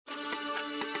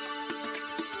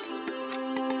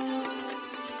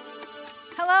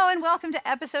and welcome to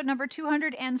episode number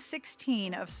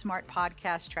 216 of Smart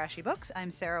Podcast Trashy Books. I'm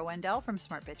Sarah Wendell from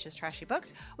Smart Bitches Trashy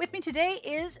Books. With me today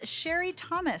is Sherry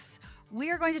Thomas.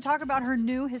 We are going to talk about her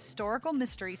new historical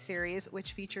mystery series,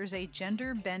 which features a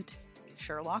gender-bent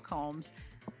Sherlock Holmes.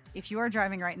 If you are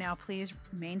driving right now, please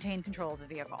maintain control of the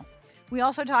vehicle. We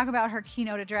also talk about her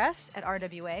keynote address at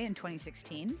RWA in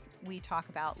 2016. We talk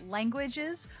about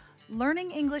languages, learning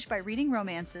English by reading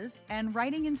romances, and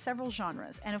writing in several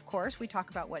genres. And of course, we talk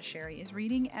about what Sherry is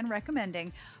reading and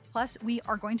recommending. Plus, we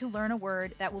are going to learn a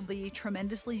word that will be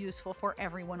tremendously useful for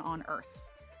everyone on Earth.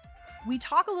 We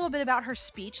talk a little bit about her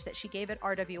speech that she gave at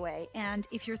RWA. And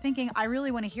if you're thinking, I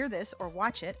really want to hear this or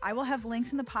watch it, I will have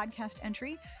links in the podcast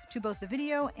entry to both the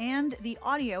video and the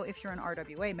audio if you're an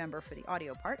RWA member for the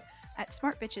audio part at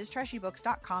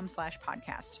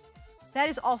smartbitchestrashybooks.com/podcast. That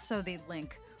is also the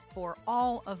link for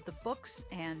all of the books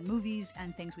and movies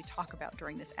and things we talk about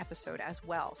during this episode as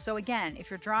well. So again, if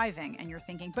you're driving and you're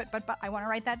thinking, but I want to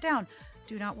write that down,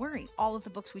 do not worry. All of the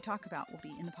books we talk about will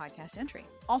be in the podcast entry,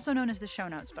 also known as the show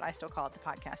notes, but I still call it the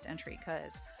podcast entry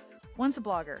because once a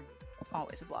blogger,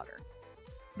 always a blogger.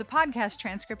 The podcast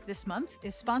transcript this month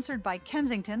is sponsored by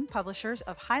Kensington, publishers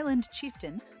of Highland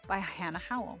Chieftain by Hannah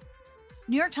Howell.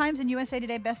 New York Times and USA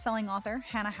Today bestselling author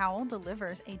Hannah Howell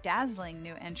delivers a dazzling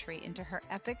new entry into her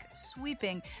epic,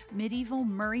 sweeping, medieval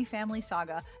Murray family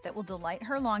saga that will delight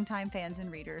her longtime fans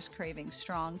and readers craving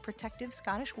strong, protective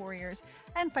Scottish warriors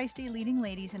and feisty leading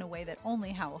ladies in a way that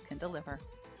only Howell can deliver.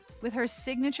 With her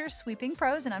signature sweeping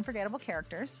prose and unforgettable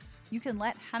characters, you can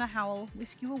let Hannah Howell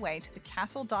whisk you away to the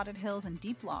castle-dotted hills and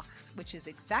deep lochs, which is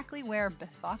exactly where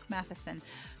Bethoch Matheson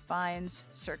finds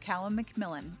Sir Callum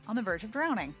Macmillan on the verge of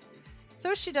drowning.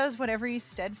 So she does what every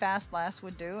steadfast lass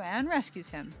would do and rescues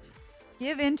him.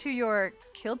 Give in to your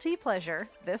kilty pleasure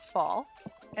this fall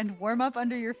and warm up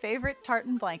under your favorite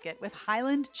tartan blanket with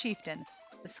Highland Chieftain.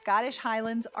 The Scottish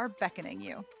Highlands are beckoning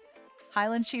you.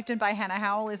 Highland Chieftain by Hannah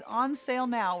Howell is on sale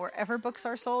now wherever books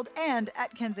are sold and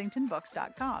at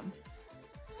kensingtonbooks.com.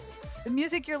 The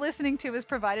music you're listening to is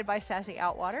provided by Sassy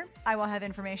Outwater. I will have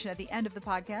information at the end of the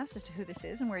podcast as to who this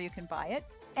is and where you can buy it.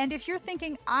 And if you're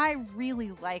thinking, I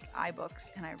really like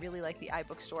iBooks and I really like the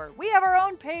iBook store, we have our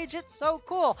own page. It's so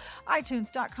cool.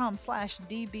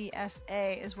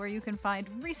 iTunes.com/DBSA is where you can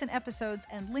find recent episodes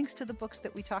and links to the books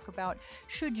that we talk about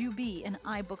should you be an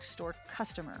iBook store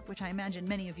customer, which I imagine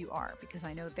many of you are, because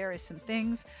I know there is some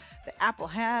things that Apple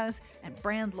has and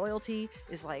brand loyalty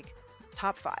is like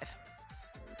top 5.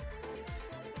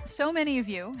 So many of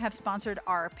you have sponsored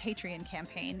our Patreon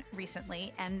campaign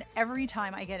recently, and every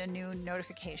time I get a new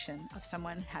notification of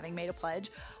someone having made a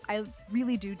pledge, I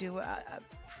really do a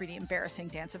pretty embarrassing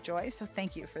dance of joy, so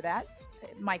thank you for that.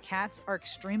 My cats are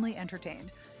extremely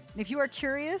entertained. If you are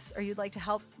curious or you'd like to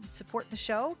help support the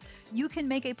show, you can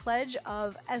make a pledge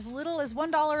of as little as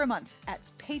 $1 a month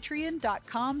at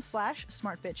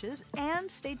patreon.com/smartbitches, and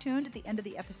stay tuned at the end of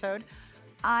the episode.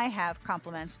 I have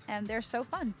compliments, and they're so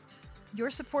fun. Your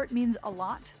support means a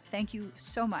lot. Thank you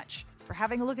so much for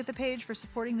having a look at the page, for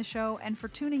supporting the show, and for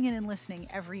tuning in and listening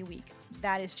every week.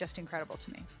 That is just incredible to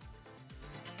me.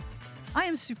 I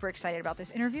am super excited about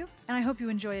this interview, and I hope you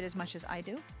enjoy it as much as I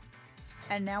do.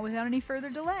 And now, without any further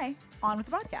delay, on with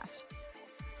the podcast.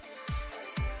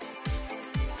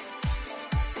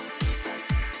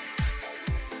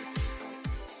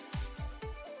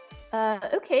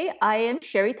 Okay, I am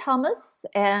Sherry Thomas,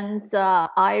 and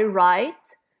I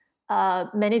write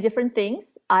many different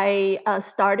things. I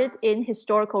started in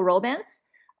historical romance,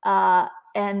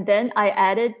 and then I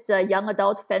added young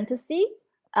adult fantasy,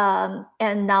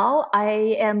 and now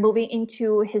I am moving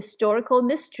into historical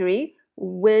mystery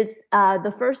with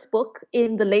the first book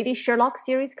in the Lady Sherlock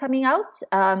series coming out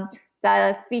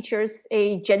that features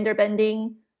a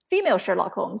gender-bending female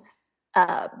Sherlock Holmes.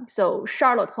 So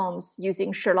Charlotte Holmes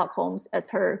using Sherlock Holmes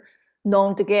as her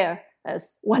nom de guerre,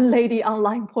 as one lady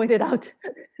online pointed out.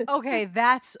 Okay,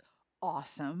 that's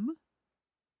awesome.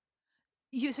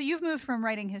 So you've moved from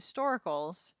writing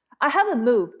historicals. I haven't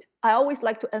moved. I always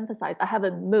like to emphasize I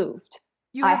haven't moved.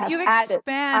 You've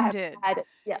expanded.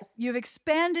 Yes. You've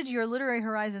expanded your literary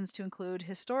horizons to include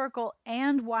historical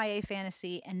and YA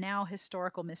fantasy, and now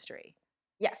historical mystery.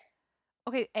 Yes.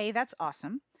 Okay, A, that's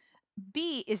awesome.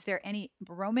 B, is there any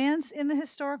romance in the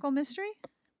historical mystery?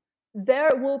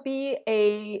 There will be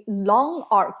a long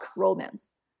arc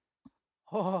romance.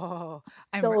 Oh,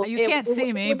 you can't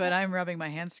see me, but I'm rubbing my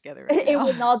hands together right It now.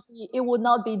 would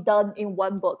not be done in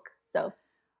one book. So.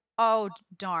 Oh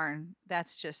darn,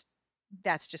 that's just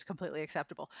completely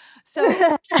acceptable. So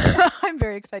I'm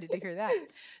very excited to hear that.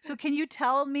 So can you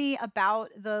tell me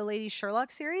about the Lady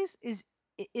Sherlock series? Is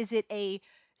it a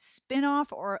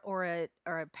spin-off or a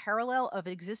parallel of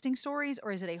existing stories,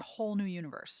 or is it a whole new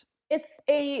universe? It's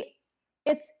a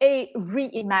it's a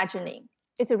reimagining.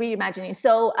 It's a reimagining.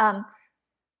 So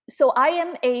I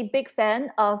am a big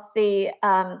fan of the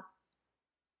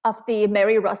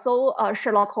Mary Russell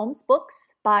Sherlock Holmes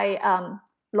books by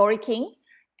Laurie King,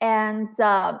 and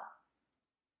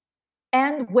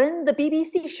when the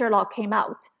BBC Sherlock came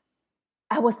out,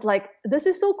 I was like, this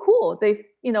is so cool. They've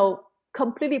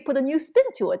completely put a new spin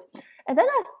to it. And then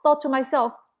I thought to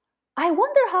myself, I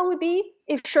wonder how it would be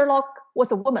if Sherlock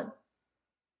was a woman,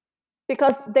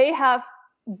 because they have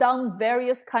done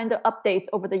various kind of updates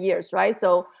over the years, right?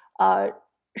 So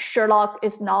Sherlock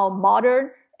is now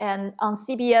modern, and on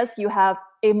CBS you have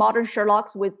a modern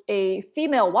Sherlock with a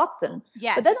female Watson.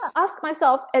 Yes. But then I asked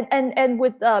myself, and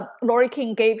with Laurie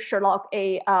King gave Sherlock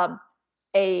a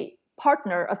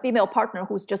partner, a female partner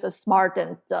who's just as smart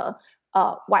and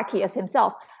wacky as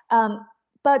himself.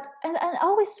 But I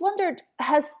always wondered,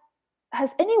 has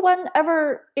anyone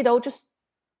ever just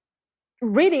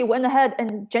really went ahead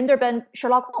and gender bent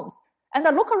Sherlock Holmes? And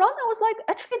I look around, I was like,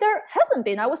 actually, there hasn't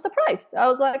been. I was surprised. I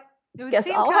was like, it would guess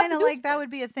seem I'll kind of have to do like that would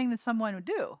be a thing that someone would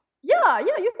do. Yeah.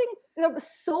 You think there were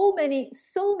so many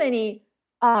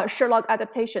Sherlock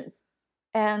adaptations,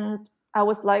 and I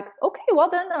was like, okay, well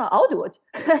then I'll do it.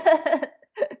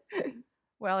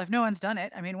 Well, if no one's done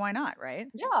it, I mean, why not, right?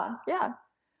 Yeah.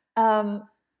 So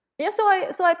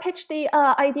I pitched the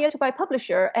idea to my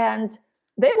publisher, and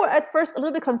they were at first a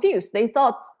little bit confused. They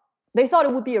thought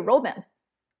it would be a romance.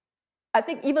 I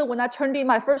think even when I turned in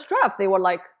my first draft, they were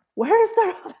like, where is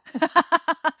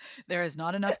the there is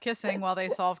not enough kissing while they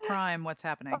solve crime. What's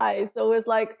happening? Right. So it's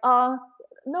like,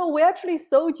 no, we actually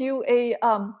sold you a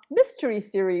mystery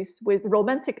series with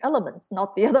romantic elements,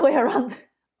 not the other way around.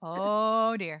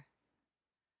 Oh dear.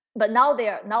 But now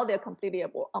they're completely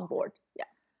on board. Yeah.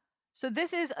 So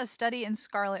this is a study in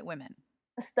Scarlet Women.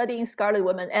 A study in Scarlet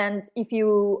Women, and if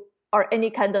you are any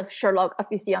kind of Sherlock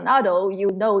aficionado,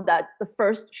 you know that the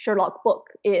first Sherlock book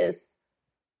is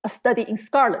a study in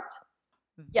Scarlet.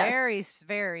 Very, yes.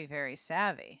 very, very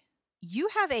savvy. You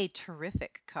have a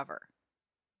terrific cover.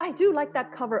 I do like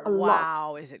that cover a lot.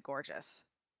 Wow, is it gorgeous?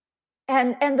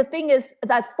 And the thing is,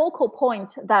 that focal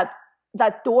point, that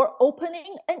door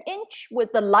opening an inch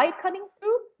with the light coming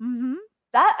through, mm-hmm.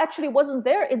 that actually wasn't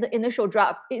there in the initial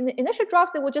drafts. In the initial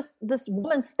drafts, it was just this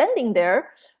woman standing there,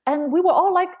 and we were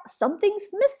all like, something's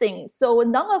missing. So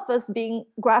none of us, being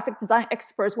graphic design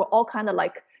experts, were all kind of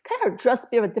like, can her dress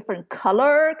be of a different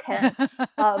color? Can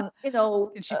can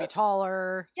she be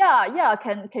taller? Yeah.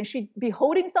 Can she be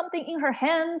holding something in her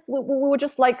hands? We were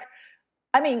just like,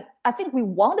 I mean, I think we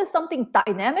wanted something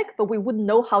dynamic, but we wouldn't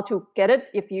know how to get it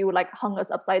if you like hung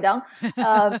us upside down.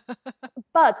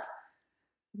 But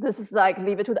this is like,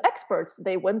 leave it to the experts.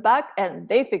 They went back and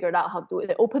they figured out how to do it.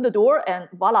 They opened the door and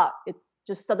voila, it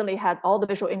just suddenly had all the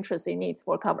visual interest it needs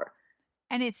for a cover.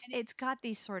 And it's got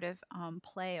these sort of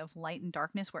play of light and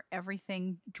darkness where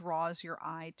everything draws your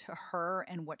eye to her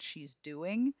and what she's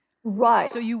doing.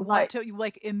 Right. So you want to, you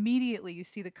like, immediately you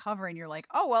see the cover and you're like,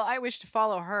 oh, well, I wish to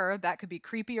follow her. That could be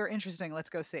creepy or interesting. Let's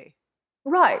go see.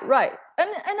 Right. And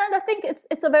I think it's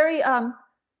a very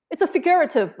it's a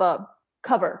figurative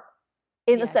cover,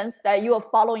 in the sense that you are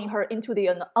following her into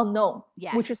the unknown,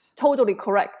 which is totally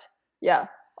correct. Yeah.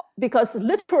 Because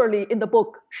literally in the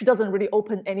book, she doesn't really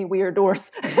open any weird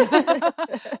doors.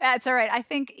 That's all right. I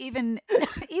think even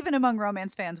among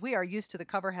romance fans, we are used to the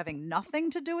cover having nothing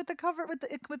to do with the cover, with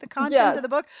the content of the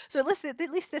book. So at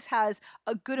least this has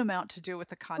a good amount to do with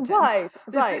the content.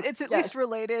 Right. It's at least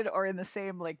related or in the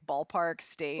same like ballpark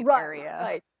state area.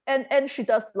 Right. And she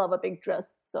does love a big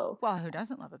dress. So well, who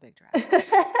doesn't love a big dress?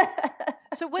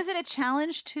 So was it a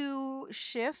challenge to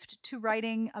shift to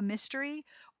writing a mystery,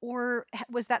 or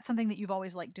was that something that you've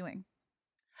always liked doing?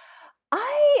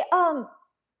 Ever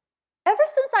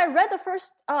since I read the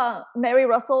first Mary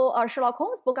Russell Sherlock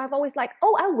Holmes book, I've always like,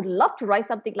 I would love to write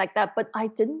something like that, but I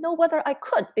didn't know whether I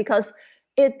could, because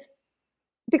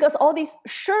all these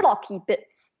Sherlocky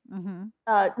bits,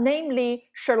 namely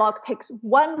Sherlock takes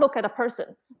one look at a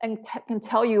person and can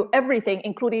tell you everything,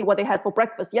 including what they had for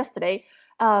breakfast yesterday.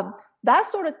 That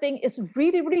sort of thing is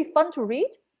really, really fun to read,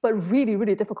 but really,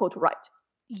 really difficult to write.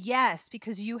 Yes,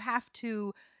 because you have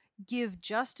to give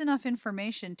just enough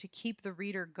information to keep the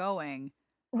reader going.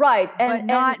 Right. But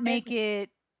not make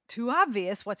it too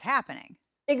obvious what's happening.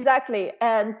 Exactly.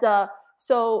 And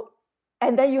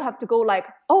then you have to go like,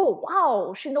 oh,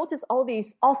 wow, she noticed all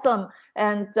these awesome.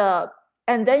 And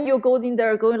then you're going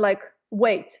there going like,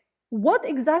 wait, what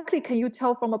exactly can you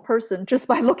tell from a person just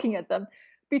by looking at them?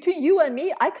 Between you and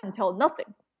me, I can tell nothing.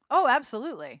 Oh,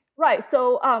 absolutely. Right.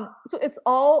 So it's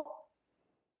all,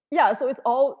 yeah, so it's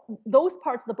all, those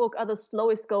parts of the book are the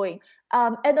slowest going.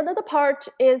 And another part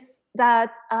is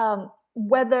that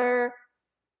whether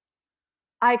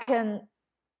I can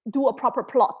do a proper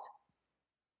plot,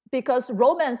 because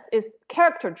romance is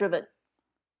character driven.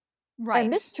 And Right.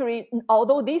 mystery,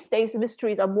 although these days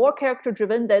mysteries are more character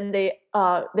driven than they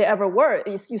ever were,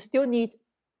 you still need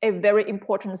a very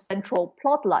important central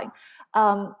plot line.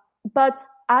 But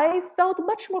I felt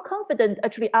much more confident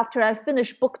actually after I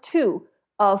finished book 2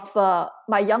 of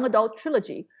my young adult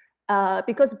trilogy,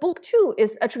 because book 2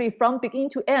 is actually from beginning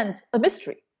to end a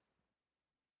mystery,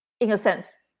 in a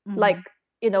sense. Like,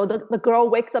 Mm-hmm. the girl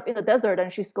wakes up in the desert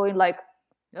and she's going like,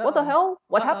 what the Uh-oh. hell?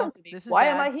 What Uh-oh. happened to me? This is Why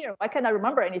am I bad. here? Why can't I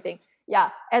remember anything? Yeah,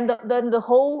 and then the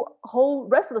whole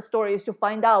rest of the story is to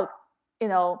find out,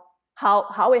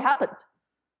 how it happened.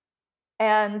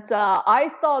 And I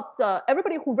thought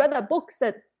everybody who read that book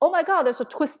said, "Oh my God, there's a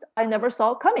twist I never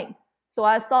saw coming." So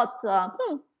I thought,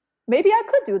 maybe I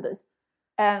could do this.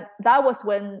 And that was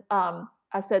when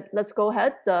I said, "Let's go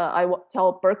ahead."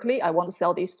 Tell Berkeley I want to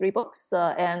sell these 3 books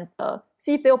and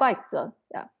see if they'll bite.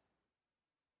 Yeah.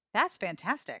 That's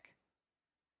fantastic.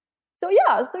 So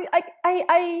yeah, so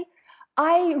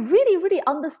I really really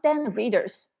understand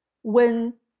readers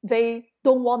when they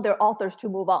don't want their authors to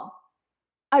move on.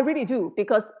 I really do,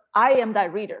 because I am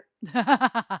that reader.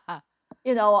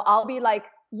 I'll be like,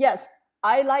 yes,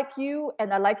 I like you,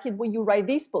 and I like it when you write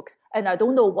these books, and I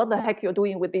don't know what the heck you're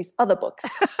doing with these other books.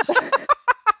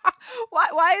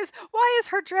 Why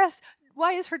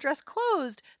is her dress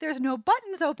closed? There's no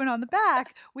buttons open on the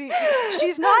back.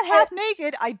 She's not half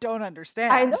naked. I don't I know,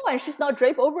 understand. and she's not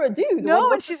draped over a dude. No, and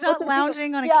What's she's what's not the big deal?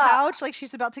 lounging on a Yeah, couch like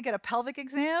she's about to get a pelvic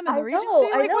exam in the I Regency. know,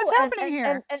 I Like, what's know, happening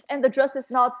here? and the dress is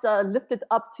not lifted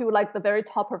up to like the very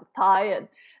top of the thigh,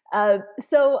 and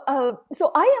so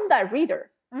I am that reader.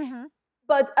 Hmm.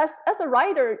 But as a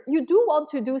writer, you do want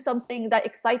to do something that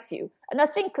excites you, and I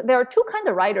think there are two kind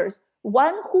of writers.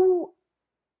 One who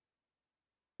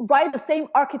write the same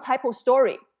archetypal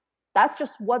story. That's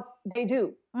just what they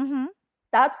do. Hmm.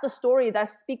 That's the story that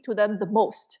speaks to them the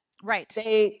most. Right.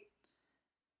 They,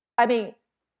 I mean,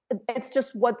 it's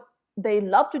just what they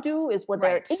love to do, is what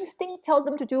their Right. instinct tells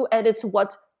them to do, and it's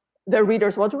what their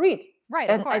readers want to read. Right,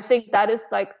 of And I course. think that is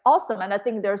like awesome. And I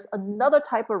think there's another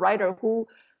type of writer who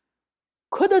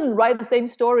couldn't write the same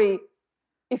story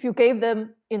if you gave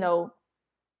them,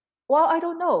 well, I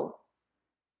don't know.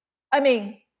 I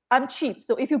mean, I'm cheap,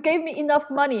 so if you gave me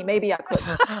enough money, maybe I could.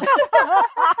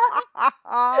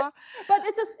 But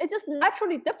it's just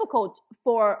naturally difficult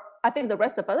for, I think, the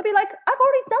rest of us. I'd be like, I've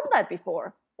already done that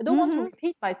before. I don't want to Hmm.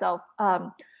 repeat myself.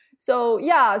 So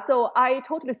yeah, so I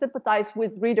totally sympathize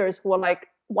with readers who are like,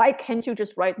 why can't you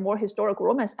just write more historical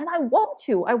romance? And I want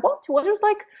to. I just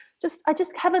like, I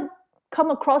just haven't come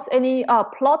across any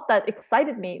plot that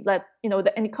excited me,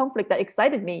 any conflict that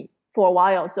excited me for a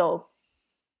while.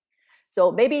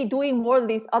 So maybe doing more of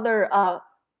these other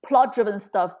plot-driven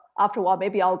stuff, after a while,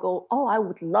 maybe I'll go, oh, I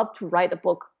would love to write a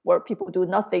book where people do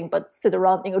nothing but sit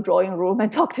around in a drawing room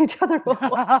and talk to each other for a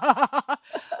while.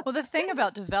 Well, the thing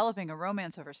about developing a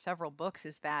romance over several books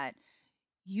is that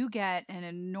you get an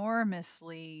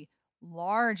enormously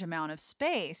large amount of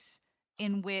space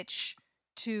in which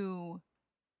to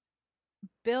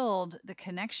build the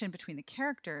connection between the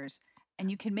characters, and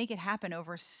you can make it happen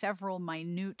over several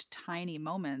minute, tiny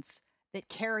moments that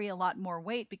carry a lot more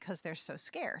weight because they're so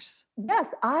scarce.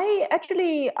 Yes, I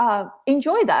actually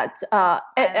enjoy that, I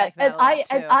like that a lot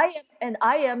too. and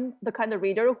I am the kind of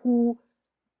reader who,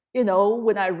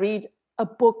 when I read a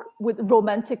book with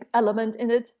romantic element in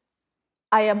it,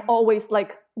 I am always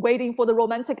like waiting for the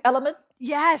romantic element.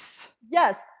 Yes.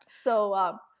 Yes. So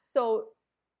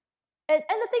and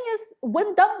the thing is,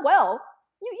 when done well,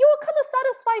 you're kind of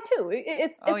satisfied too.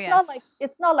 It's Oh,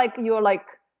 it's not yes. like you're like,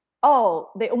 oh,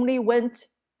 they only went,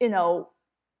 to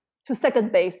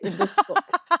second base in this book.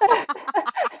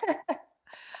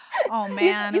 Oh you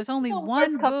man, it you was only know where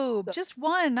it's one coming. boob, just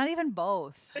one, not even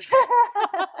both.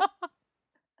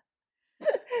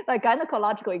 Like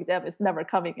gynecological exam is never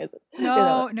coming, is it?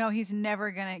 No, no, he's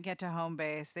never gonna get to home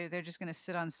base. They're just gonna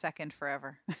sit on second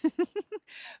forever. But see,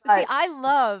 Right. I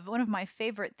love one of my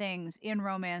favorite things in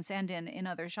romance and in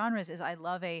other genres is I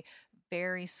love a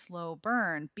very slow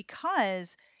burn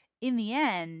because in the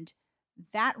end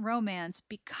that romance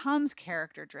becomes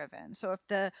character driven. So if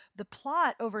the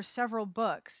plot over several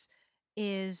books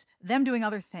is them doing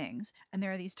other things and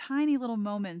there are these tiny little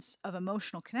moments of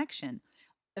emotional connection,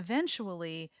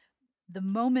 eventually the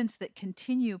moments that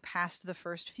continue past the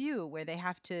first few where they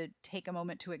have to take a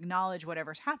moment to acknowledge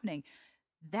whatever's happening,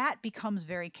 that becomes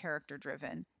very character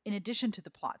driven in addition to the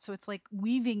plot. So it's like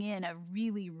weaving in a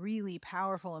really, really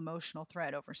powerful emotional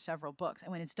thread over several books.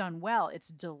 And when it's done well, it's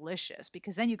delicious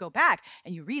because then you go back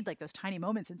and you read like those tiny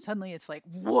moments and suddenly it's like,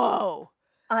 whoa.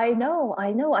 I know,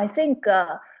 I know. I think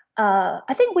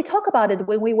we talked about it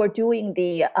when we were doing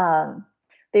the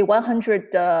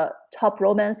 100 top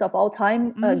romance of all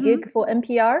time Mm-hmm. gig for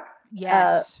NPR.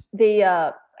 Yes.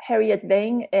 The Harriet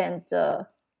Vane and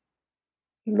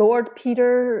Lord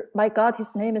Peter. My God,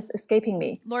 his name is escaping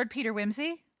me. Lord Peter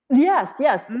Wimsey. Yes,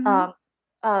 yes. Mm-hmm.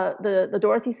 The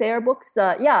Dorothy Sayre books.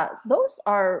 Yeah, those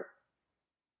are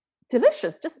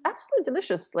delicious, just absolutely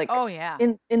delicious. Like Oh yeah.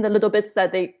 in the little bits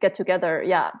that they get together.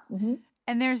 Yeah. Mm-hmm.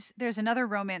 And there's another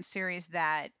romance series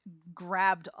that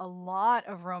grabbed a lot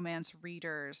of romance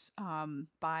readers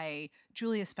by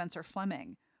Julia Spencer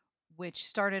Fleming, which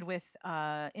started with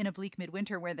In a Bleak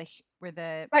Midwinter, where the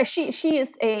Right. She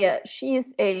is a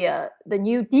the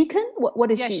new deacon.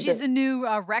 What is yeah, she? she's The the new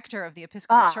rector of the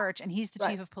Episcopal Church, and he's the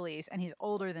right. chief of police, and he's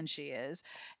older than she is.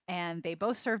 And they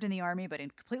both served in the army, but in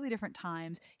completely different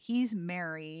times. He's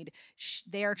married.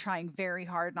 They are trying very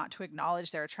hard not to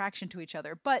acknowledge their attraction to each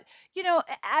other. But you know,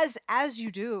 as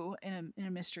you do in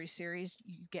a mystery series,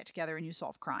 you get together and you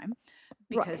solve crime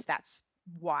because Right. that's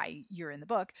why you're in the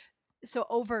book. So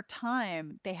over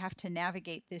time they have to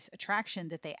navigate this attraction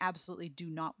that they absolutely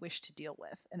do not wish to deal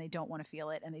with, and they don't want to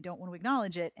feel it, and they don't want to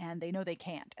acknowledge it, and they know they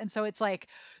can't. And so it's like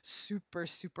super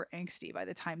super angsty by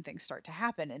the time things start to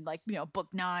happen. And like, you know, book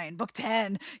 9, book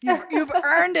 10, you've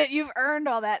earned it, you've earned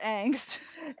all that angst.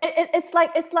 It's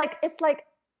like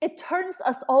it turns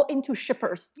us all into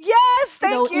shippers. Yes, You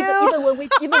thank know, you.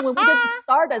 even when we didn't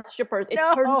start as shippers, it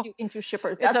turns No, you into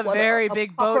shippers. it's That's a what very a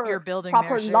big boat you're building there,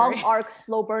 proper long Sherry. arc,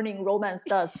 slow burning romance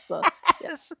does. Yeah.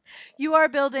 Yes. You are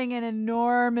building an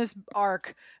enormous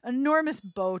arc, enormous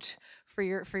boat for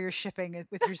your shipping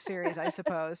with your series, I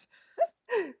suppose.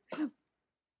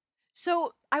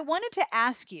 So, I wanted to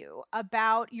ask you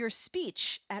about your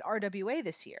speech at RWA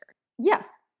this year. Yes.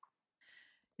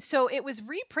 So, it was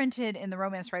reprinted in the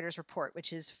Romance Writers Report,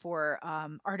 which is for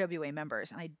RWA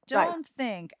members. And I Right. don't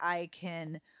think I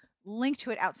can link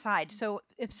to it outside. So,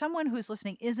 if someone who's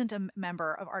listening isn't a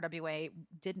member of RWA,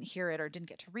 didn't hear it or didn't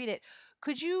get to read it,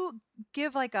 could you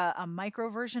give like a micro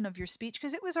version of your speech?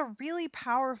 Because it was a really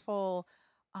powerful,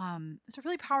 it's a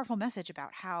really powerful message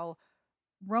about how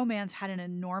romance had an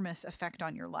enormous effect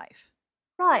on your life.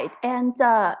 Right. And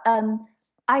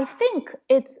I think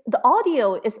it's the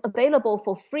audio is available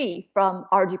for free from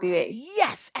RGBA.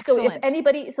 Yes, So excellent.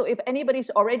 if anybody's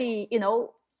already, you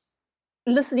know,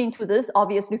 listening to this,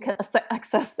 obviously you can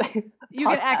access a You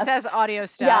can podcast. access audio Yeah,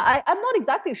 stuff. I'm not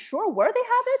exactly sure where they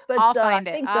have it, I'll but I find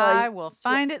it. think I will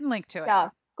find it and link to it. yeah,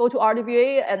 go to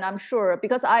RWA, and I'm sure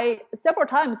because I several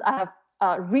times I have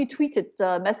retweeted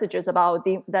messages about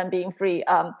them being free.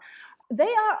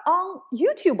 They are on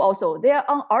YouTube also. They are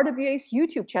on RWA's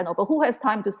YouTube channel, but who has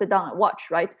time to sit down and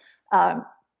watch, right? Um,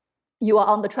 you are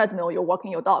on the treadmill, you're walking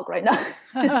your dog right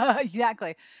now.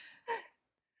 Exactly.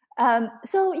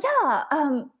 So yeah,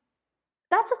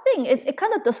 that's the thing. It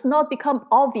kind of does not become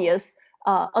obvious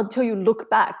until you look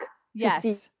back to see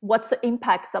Yes. what's the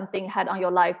impact something had on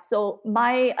your life. So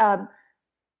my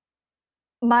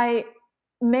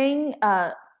main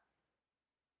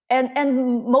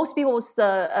and most people's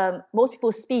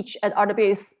speech at RWA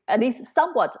is at least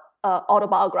somewhat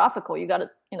autobiographical. You got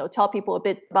to tell people a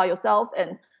bit about yourself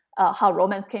and how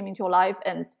romance came into your life,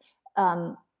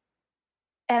 um,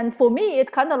 and for me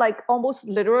it kind of like almost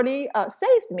literally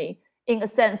saved me in a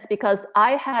sense because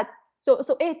I had so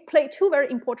it played two very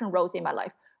important roles in my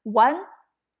life. One,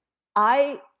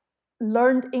 I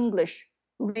learned English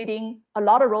reading a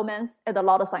lot of romance and a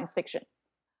lot of science fiction.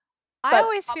 I But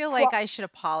always feel like I should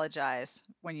apologize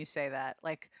when you say that.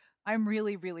 Like, I'm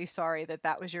really, really sorry that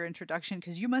that was your introduction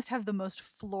because you must have the most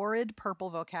florid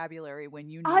purple vocabulary when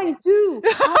you need I it. do.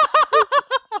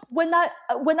 When I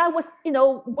was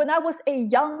when I was a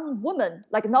young woman,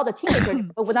 like not a teenager,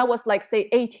 but when I was like say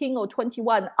 18 or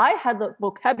 21, I had the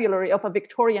vocabulary of a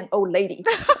Victorian old lady.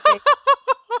 Okay?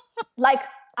 Like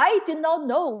I did not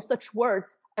know such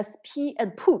words as pee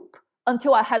and poop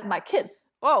until I had my kids.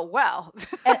 Oh, well.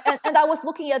 And I was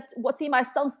looking at what's in my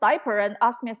son's diaper and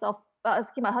asking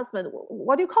my husband,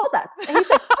 what do you call that? And he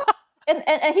says,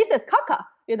 and he says caca,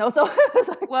 so it's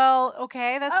like, Well,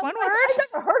 okay, that's I was one like, I word.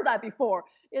 never heard that before.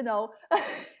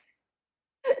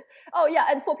 Oh yeah,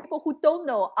 and for people who don't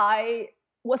know, I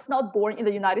was not born in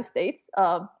the United States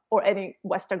or any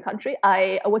Western country.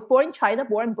 I was born in China,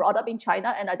 born and brought up in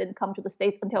China, and I didn't come to the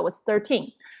States until I was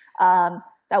 13.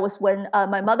 That was when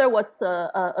my mother was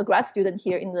a grad student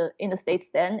here in the States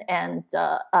then, and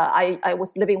I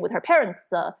was living with her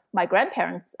parents, my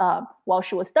grandparents, while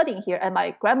she was studying here. And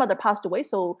my grandmother passed away,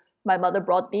 so my mother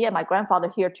brought me and my grandfather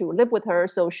here to live with her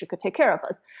so she could take care of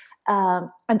us.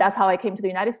 And that's how I came to the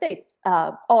United States,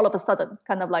 all of a sudden,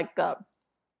 kind of like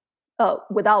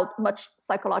without much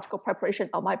psychological preparation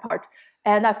on my part.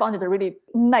 And I found it a really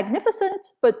magnificent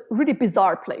but really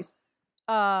bizarre place.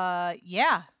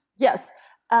 Yeah. Yes.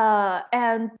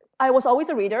 And I was always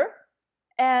a reader,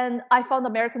 and I found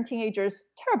American teenagers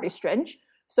terribly strange.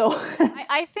 So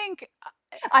I think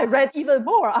I read even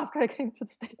more after I came to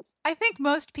the States. I think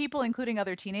most people, including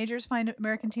other teenagers, find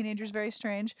American teenagers very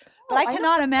strange. But Oh, I I know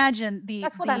cannot imagine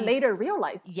that's what I later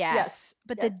realized. Yes,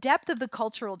 but the yes. depth of the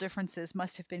cultural differences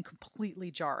must have been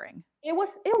completely jarring. It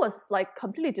was like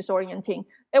completely disorienting.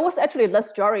 It was actually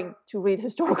less jarring to read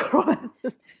historical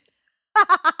romances.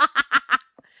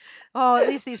 Oh, at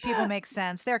least these people make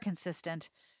sense. They're consistent.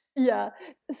 Yeah.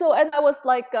 So, and I was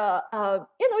like,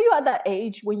 you're at that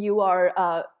age when you are,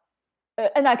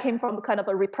 and I came from kind of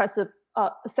a repressive,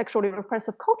 sexually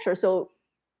repressive culture. So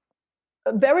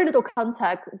very little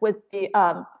contact with the,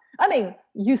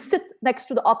 you sit next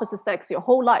to the opposite sex your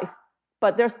whole life,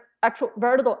 but there's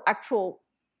very little actual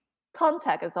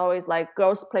contact. It's always like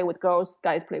girls play with girls,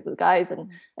 guys play with guys, and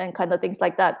kind of things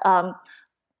like that.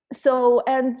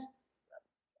 And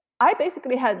I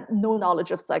basically had no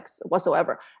knowledge of sex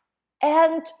whatsoever.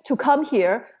 And to come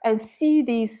here and see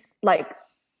these like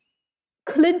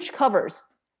clinch covers.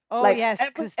 Oh, like yes,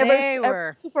 because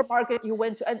every supermarket you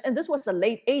went to, and this was the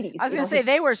late 80s. I was going to say,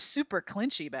 they were super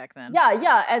clinchy back then.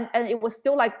 Yeah, and it was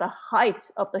still like the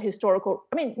height of the historical,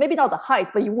 I mean, maybe not the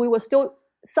height, but we were still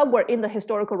somewhere in the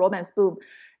historical romance boom.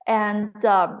 And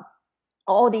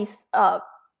all these,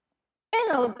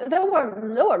 there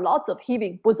were lots of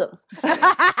heaving bosoms.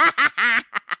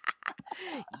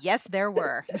 Yes, there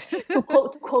were. to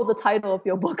quote the title of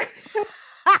your book.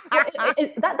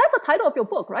 That's the title of your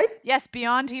book, right? Yes,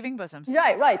 Beyond Heaving Bosoms.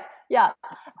 Right. Yeah.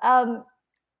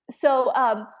 So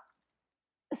I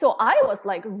was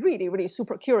like really, really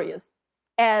super curious,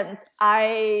 and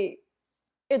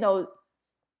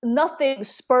nothing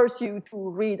spurs you to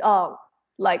read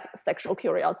like sexual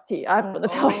curiosity. I'm going to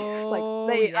tell you, like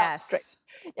stay straight.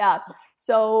 Yeah.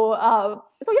 So I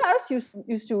was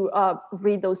used to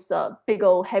read those big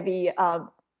old heavy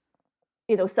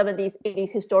 70s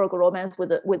 80s historical romance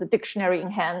with a dictionary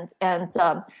in hand, and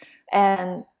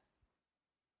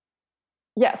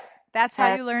yes, that's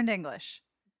how you learned English.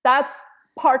 That's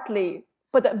partly,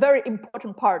 but a very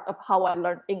important part of how I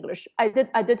learned English. I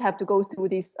did have to go through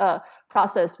this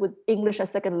process with English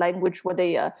as second language, where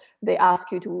they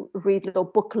ask you to read little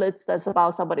booklets that's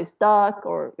about somebody's duck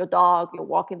or your dog, your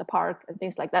walk in the park, and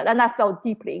things like that. And I felt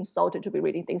deeply insulted to be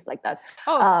reading things like that.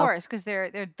 Oh, of course, because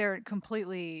they're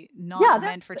completely not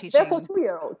meant for teaching. They're for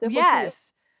 2-year-olds.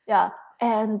 Yes. Yeah,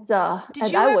 and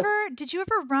did you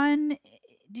ever run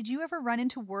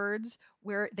into words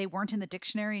where they weren't in the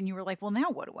dictionary and you were like, well, now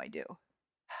what do I do?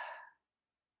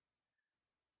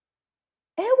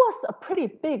 It was a pretty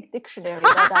big dictionary.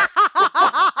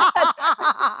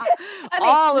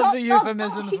 All of the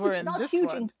euphemisms were in this one. Not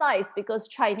huge in size, because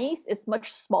Chinese is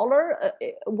much smaller.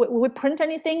 When we print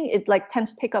anything, it like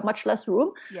tends to take up much less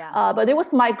room. Yeah. But it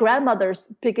was my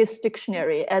grandmother's biggest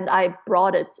dictionary, and I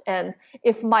brought it. And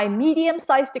if my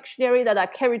medium-sized dictionary that I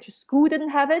carried to school didn't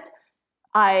have it,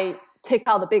 I take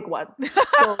out the big one.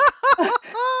 So,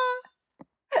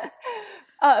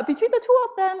 between the two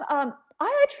of them, I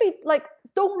actually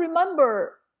don't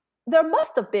remember. There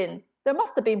must have been,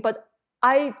 but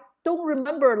I don't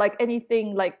remember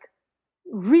anything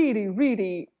really,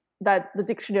 really that the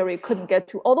dictionary couldn't get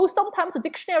to. Although sometimes the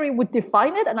dictionary would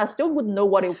define it, and I still wouldn't know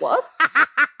what it was.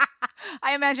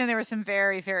 I imagine there were some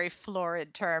very, very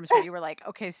florid terms where you were like,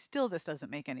 okay, still this doesn't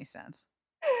make any sense.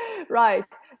 Right.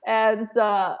 And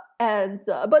but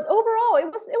overall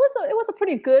it was a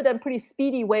pretty good and pretty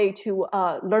speedy way to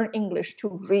learn English,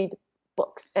 to read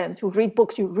books, and to read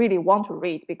books you really want to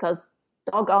read, because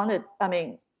doggone it, I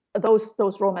mean, those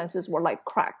romances were like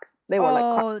crack. They were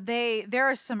like crack. There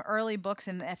are some early books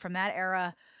from that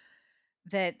era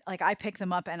that I pick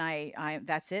them up and I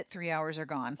that's it, 3 hours are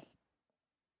gone.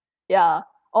 Yeah.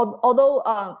 Although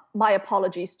my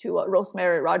apologies to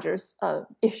Rosemary Rogers,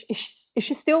 is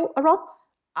she still around?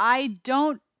 I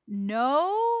don't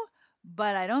know,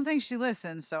 but I don't think she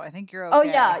listens, so I think you're okay. Oh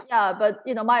yeah, but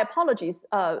my apologies.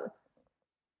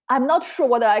 I'm not sure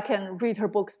whether I can read her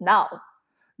books now.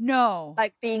 No,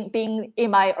 like being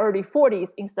in my early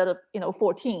 40s instead of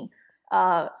 14,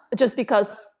 just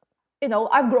because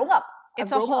I've grown up.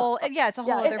 It's I've a grown up. whole, yeah, it's a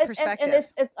whole Yeah, other and perspective.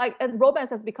 it's like, and romance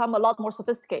has become a lot more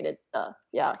sophisticated.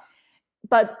 Yeah,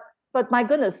 but my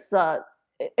goodness,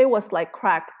 it was like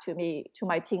crack to me, to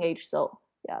my teenage soul.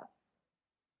 Yeah.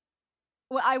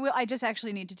 Well, I just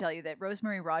actually need to tell you that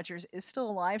Rosemary Rogers is still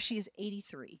alive. She is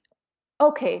 83.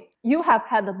 Okay, you have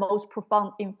had the most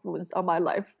profound influence on my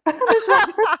life, Miss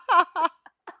Rogers.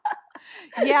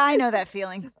 Yeah, I know that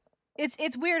feeling.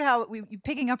 It's weird how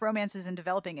picking up romances and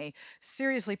developing a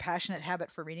seriously passionate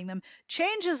habit for reading them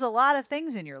changes a lot of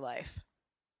things in your life.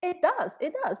 It does.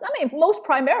 It does. I mean, most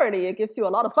primarily, it gives you a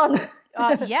lot of fun.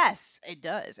 Yes, it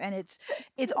does, and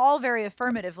it's all very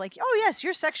affirmative. Like, oh yes,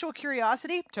 your sexual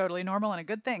curiosity, totally normal and a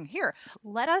good thing. Here,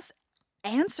 let us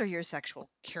answer your sexual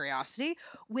curiosity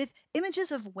with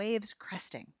images of waves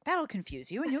cresting. That'll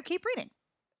confuse you, and you'll keep reading.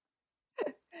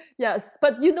 Yes,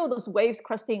 but you know those waves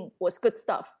cresting was good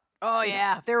stuff. Oh You know.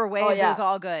 yeah, if there were Oh waves, it yeah. was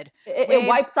all good. It Waves.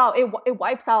 wipes out it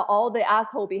wipes out all the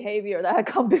asshole behavior that had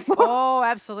come before. Oh,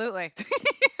 absolutely.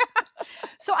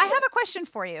 So I have a question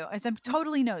for you, as I'm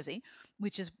totally nosy,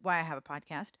 which is why I have a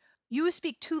podcast. You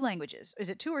speak two languages. Is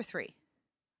it two or three?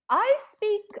 I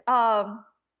speak I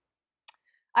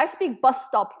speak bus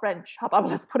stop French. How about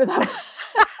let's put it that way?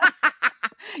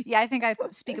 Yeah, I think I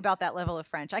speak about that level of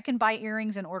French. I can buy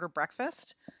earrings and order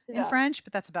breakfast in Yeah. French,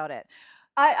 but that's about it.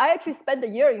 I actually spent a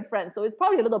year in France, so it's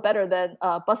probably a little better than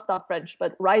bus stop French.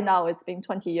 But right now it's been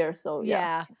 20 years, so yeah.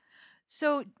 Yeah.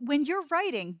 So when you're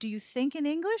writing, do you think in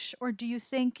English or do you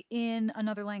think in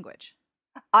another language?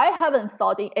 I haven't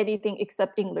thought in anything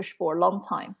except English for a long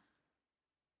time.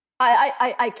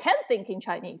 I can think in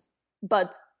Chinese,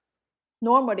 but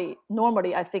normally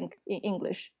I think in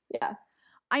English. Yeah.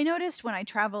 I noticed when I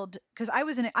traveled, because I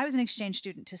was an exchange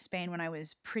student to Spain when I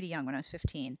was pretty young, when I was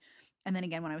 15, and then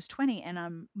again when I was 20.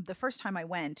 And the first time I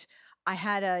went, I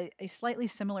had a slightly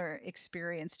similar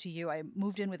experience to you. I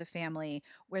moved in with a family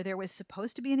where there was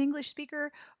supposed to be an English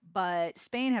speaker, but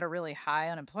Spain had a really high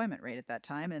unemployment rate at that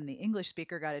time, and the English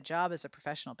speaker got a job as a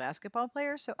professional basketball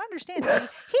player. So understandably,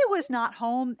 he was not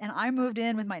home, and I moved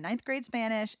in with my ninth grade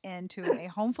Spanish into a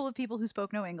home full of people who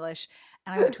spoke no English.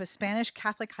 And I went to a Spanish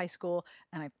Catholic high school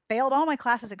and I failed all my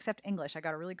classes except English. I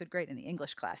got a really good grade in the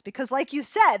English class because, like you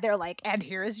said, they're like, and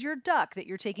here is your duck that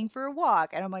you're taking for a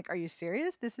walk. And I'm like, are you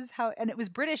serious? This is how, and it was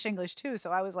British English too. So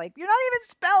I was like, you're not even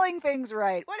spelling things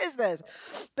right. What is this?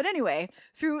 But anyway,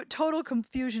 through total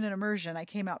confusion and immersion, I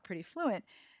came out pretty fluent.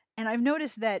 And I've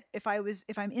noticed that if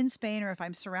I'm in Spain or if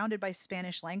I'm surrounded by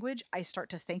Spanish language, I start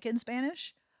to think in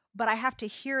Spanish, but I have to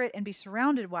hear it and be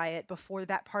surrounded by it before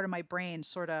that part of my brain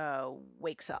sort of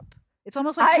wakes up. It's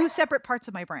almost like I two separate parts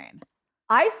of my brain.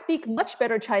 I speak much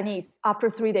better Chinese after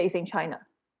 3 days in China.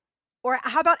 Or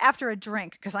how about after a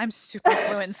drink? Because I'm super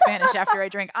fluent in Spanish after I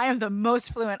drink. I am the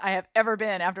most fluent I have ever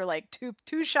been. After like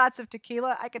two shots of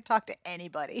tequila, I could talk to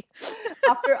anybody.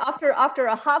 After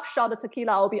a half shot of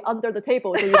tequila, I'll be under the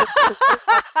table, so you don't have to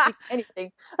speak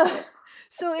anything.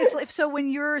 So when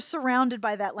you're surrounded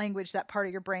by that language, that part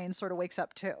of your brain sort of wakes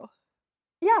up too.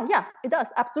 Yeah, it does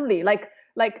absolutely. Like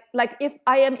if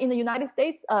I am in the United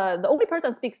States, the only person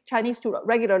I speak Chinese to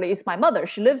regularly is my mother.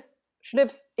 She lives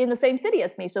in the same city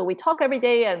as me, so we talk every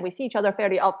day and we see each other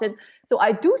fairly often. So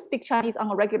I do speak Chinese on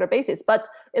a regular basis, but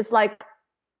it's like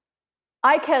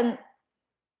I cannot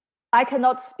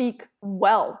speak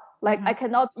well. Like I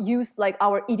cannot use like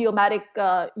our idiomatic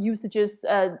usages.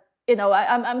 I'm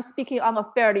speaking on a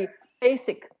fairly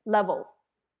basic level.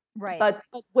 Right. But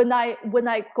when I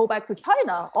go back to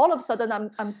China, all of a sudden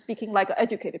I'm speaking like an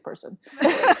educated person.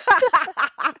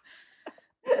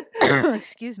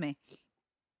 Excuse me.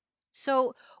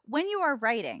 So when you are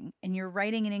writing and you're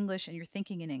writing in English and you're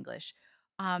thinking in English,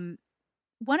 um,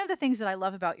 one of the things that I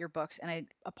love about your books, and I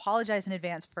apologize in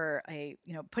advance for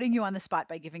putting you on the spot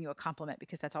by giving you a compliment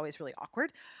because that's always really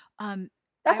awkward. Um,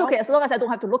 That's okay, as long as I don't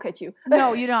have to look at you.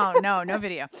 No, you don't. No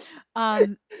video.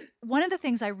 Um, one of the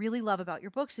things I really love about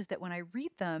your books is that when I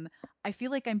read them, I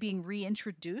feel like I'm being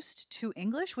reintroduced to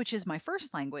English, which is my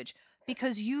first language,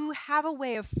 because you have a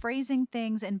way of phrasing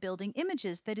things and building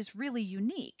images that is really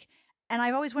unique. And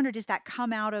I've always wondered, does that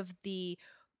come out of the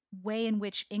way in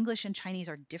which English and Chinese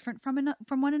are different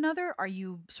from one another? Are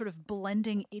you sort of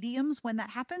blending idioms when that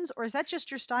happens, or is that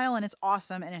just your style and it's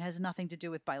awesome and it has nothing to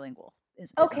do with bilingual?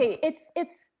 Okay, it's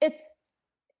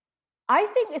I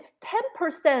think it's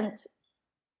 10%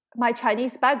 my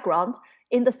Chinese background,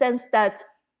 in the sense that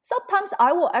sometimes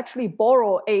I will actually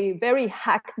borrow a very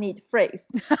hackneyed phrase,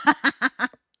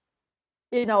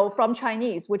 from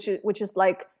Chinese, which is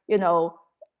like,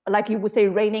 like you would say,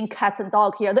 raining cats and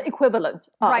dog here, the equivalent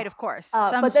of, Right, of course.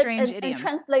 Some but then, strange and idiom.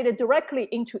 translate it directly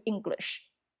into English,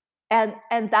 and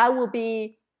that will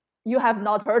be You have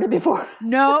not heard it before.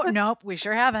 No, nope, we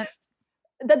sure haven't.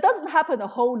 That doesn't happen a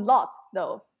whole lot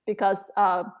though, because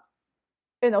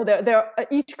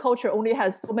each culture only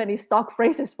has so many stock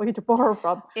phrases for you to borrow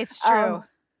from. It's true.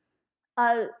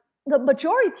 The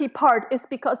majority part is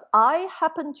because I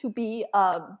happen to be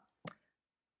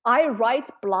I write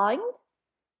blind,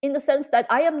 in the sense that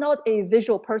I am not a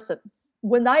visual person.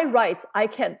 When I write, I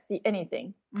can't see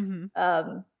anything.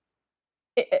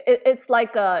 It's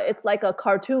like a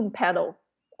cartoon panel.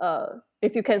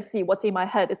 If you can see what's in my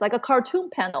head, it's like a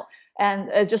cartoon panel,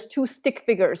 and just two stick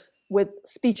figures with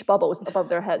speech bubbles above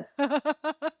their heads.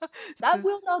 That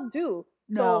will not do.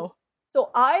 No. So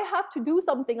I have to do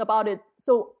something about it.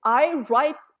 So I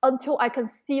write until I can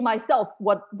see myself.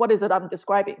 What is it I'm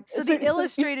describing? So the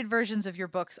illustrated versions of your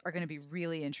books are going to be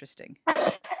really interesting.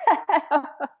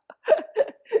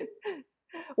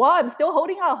 Well, I'm still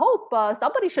holding out hope.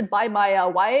 Somebody should buy my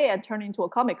YA and turn it into a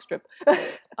comic strip.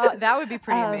 That would be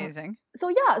pretty amazing. So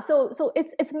yeah, so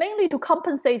it's mainly to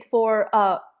compensate for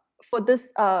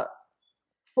this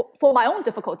for my own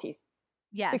difficulties.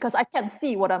 Yes. Because I can't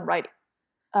see what I'm writing.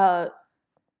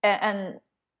 And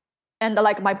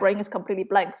like my brain is completely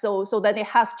blank. So then it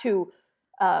has to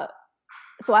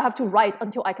so I have to write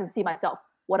until I can see myself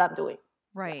what I'm doing.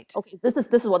 Right. Okay, this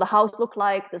is what the house looked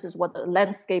like, this is what the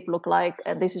landscape looked like,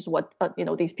 and this is what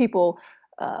these people,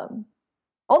 although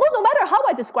no matter how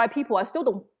I describe people, I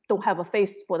still don't have a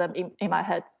face for them in my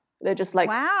head. They're just like,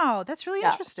 wow, that's really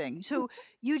interesting. So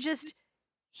you just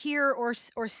hear or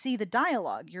see the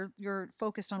dialogue. You're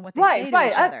focused on what they say to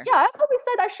each other. I've always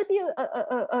said I should be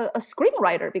a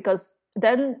screenwriter, because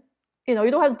then you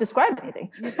don't have to describe anything.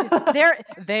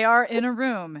 They are in a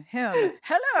room. Him.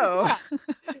 Hello.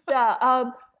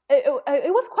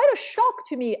 It was quite a shock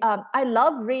to me. I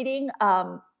love reading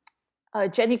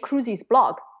Jenny Cruzy's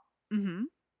blog. Mm-hmm.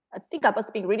 I think I must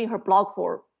have been reading her blog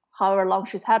for however long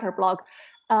she's had her blog.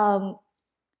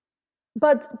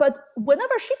 But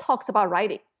whenever she talks about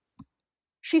writing,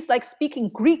 she's like speaking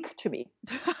Greek to me.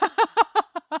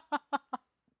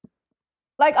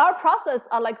 Like our process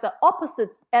are like the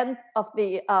opposite end of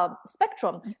the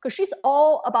spectrum, because she's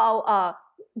all about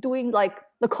doing like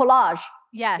the collage.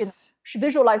 Yes. She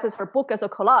visualizes her book as a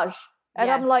collage. And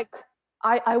yes. I'm like,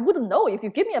 I wouldn't know. If you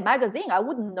give me a magazine, I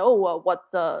wouldn't know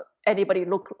what anybody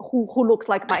who looks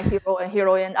like my hero and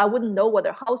heroine. I wouldn't know what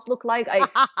their house looked like.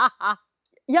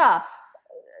 Yeah.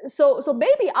 So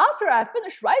maybe after I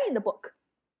finish writing the book,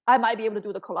 I might be able to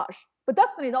do the collage, but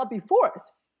definitely not before it.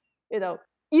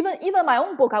 Even my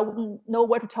own book, I wouldn't know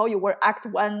where to tell you where Act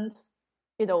 1,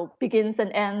 begins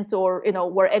and ends, or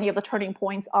where any of the turning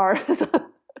points are.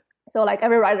 So like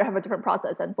every writer have a different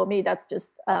process, and for me, that's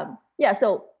just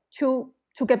So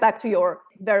to get back to your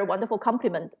very wonderful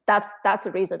compliment, that's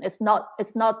the reason. It's a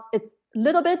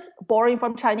little bit borrowing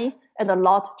from Chinese, and a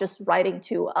lot just writing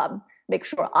to make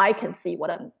sure I can see what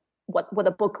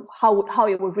a book, how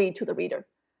it will read to the reader.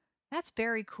 That's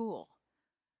very cool.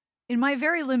 In my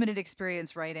very limited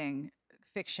experience writing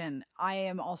fiction, I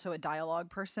am also a dialogue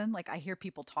person. Like I hear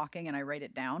people talking and I write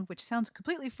it down, which sounds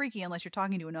completely freaky unless you're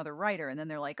talking to another writer and then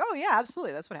they're like, "Oh yeah,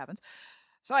 absolutely, that's what happens."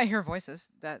 So I hear voices.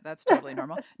 That's totally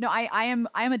normal. No, I am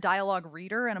a dialogue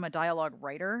reader and I'm a dialogue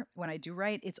writer. When I do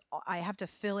write, I have to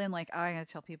fill in like I got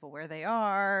to tell people where they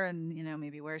are and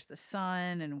maybe where's the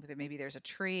sun and maybe there's a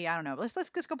tree. I don't know. Let's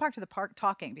go back to the park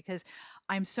talking, because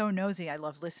I'm so nosy. I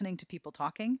love listening to people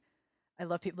talking. I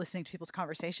love listening to people's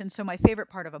conversations. So my favorite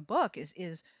part of a book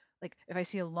is like if I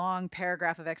see a long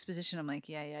paragraph of exposition, I'm like,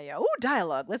 yeah. Oh,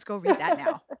 dialogue. Let's go read that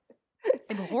now.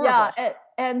 Like horrible. Yeah,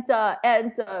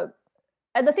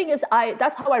 and the thing is,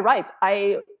 that's how I write.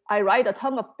 I write a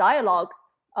ton of dialogues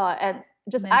and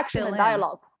just action and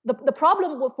dialogue. The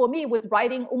problem for me with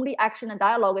writing only action and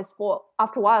dialogue is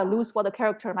after a while I lose what the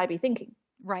character might be thinking.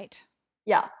 Right.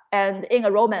 Yeah, and in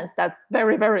a romance, that's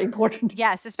very, very important.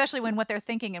 Yes, especially when what they're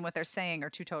thinking and what they're saying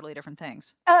are two totally different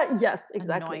things. Yes,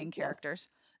 exactly. Annoying characters.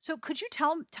 Yes. So could you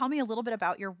tell me a little bit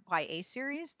about your YA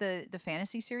series, the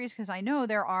fantasy series? Because I know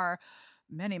there are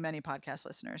many, many podcast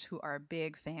listeners who are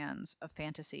big fans of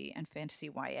fantasy and fantasy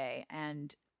YA.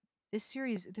 And this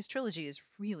trilogy is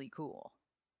really cool.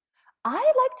 I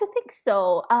like to think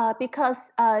so,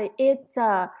 because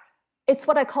it's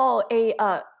what I call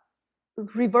a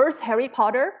reverse Harry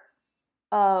Potter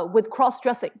with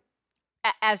cross-dressing.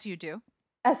 As you do.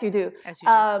 As you do.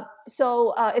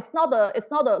 So it's not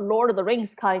a Lord of the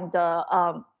Rings kind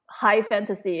of high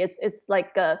fantasy. It's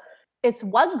like it's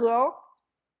one girl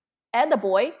and a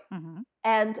boy, mm-hmm.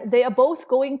 and they are both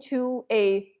going to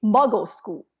a Muggle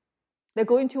school. They're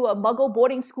going to a Muggle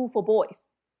boarding school for boys,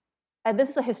 and this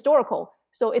is a historical.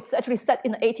 So it's actually set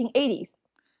in the 1880s.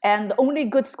 And the only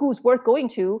good schools worth going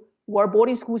to were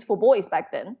boarding schools for boys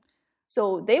back then.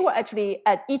 So they were actually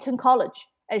at Eton College,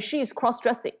 and she is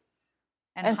cross-dressing.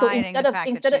 And so hiding the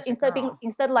fact that she's a girl.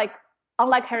 instead like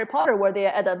unlike Harry Potter, where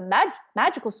they're at a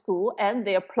magical school and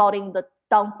they're plotting the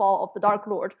downfall of the Dark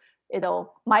Lord,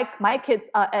 my kids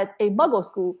are at a Muggle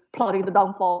school plotting the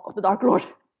downfall of the Dark Lord.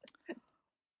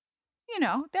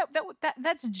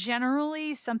 That's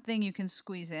generally something you can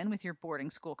squeeze in with your boarding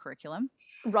school curriculum.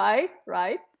 Right,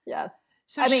 yes.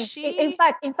 So in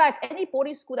fact, any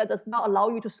boarding school that does not allow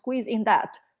you to squeeze in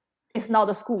that is not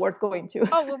a school worth going to.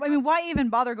 Oh, well, I mean, why even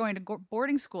bother going to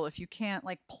boarding school if you can't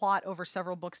like plot over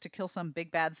several books to kill some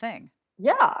big bad thing?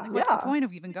 Yeah, what's the point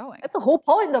of even going? That's the whole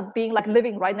point of being like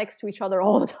living right next to each other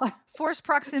all the time. Forced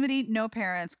proximity, no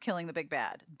parents, killing the big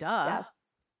bad. Duh. Yes,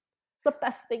 it's the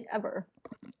best thing ever.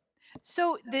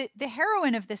 So the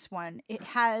heroine of this one, it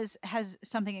has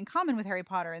something in common with Harry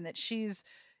Potter in that she's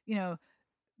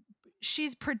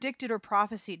predicted or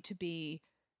prophesied to be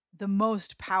the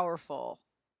most powerful,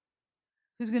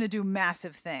 who's going to do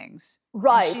massive things.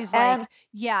 Right. And she's like,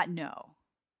 yeah, no.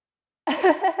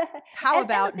 How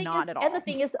about not at all? And the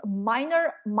thing is,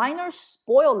 minor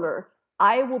spoiler,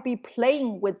 I will be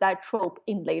playing with that trope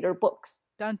in later books.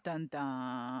 Dun dun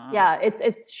dun. Yeah,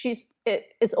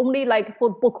 it's only like for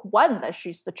book 1 that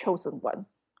she's the chosen one,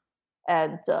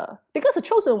 and because the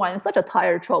chosen one is such a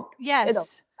tired trope.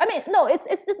 Yes. I mean, no, it's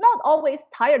not always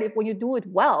tired when you do it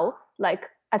well. Like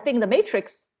I think The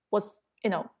Matrix was,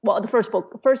 the first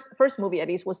book, first movie at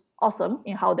least was awesome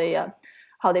in how they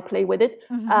play with it.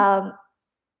 Mm-hmm.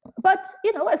 But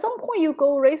at some point you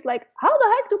go raise like, how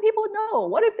the heck do people know?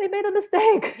 What if they made a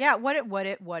mistake? Yeah. What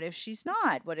if she's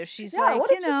not? What if she's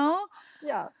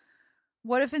Yeah.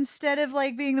 What if instead of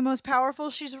like being the most powerful,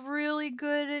 she's really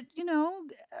good at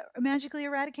magically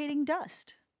eradicating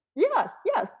dust? Yes.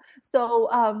 So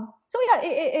yeah,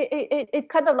 it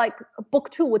kind of like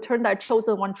book 2 would turn that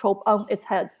chosen one trope on its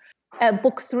head, and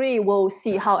book 3 will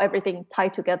see how everything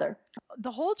tied together.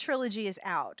 The whole trilogy is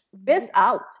out. It's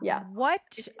out, yeah. What?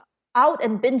 It's out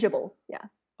and bingeable, yeah.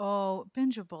 Oh,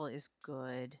 bingeable is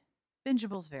good.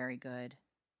 Bingeable's very good.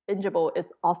 Bingeable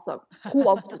is awesome. Who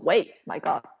wants to wait? My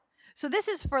God. So this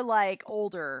is for like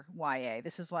older YA.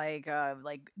 This is like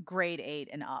grade 8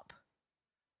 and up.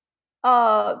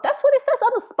 That's what it says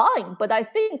on the spine, but I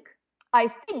think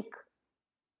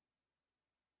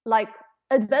like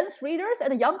advanced readers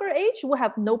at a younger age will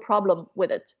have no problem with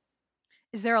it.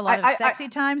 Is there a lot of sexy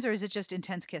times, or is it just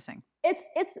intense kissing?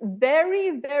 It's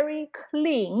very, very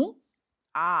clean.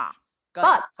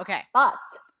 Good. But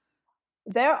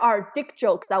there are dick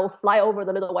jokes that will fly over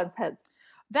the little one's head.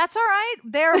 That's all right.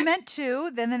 They're meant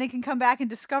to. Then they can come back and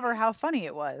discover how funny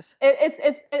it was.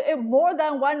 It more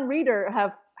than one reader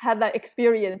have had that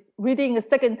experience reading a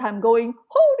second time, going,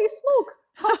 "Holy smoke!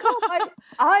 How come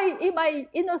I in my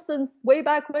innocence way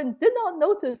back when did not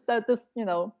notice that this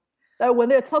that when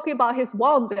they're talking about his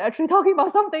wand, they're actually talking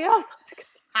about something else."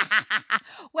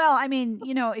 Well, I mean,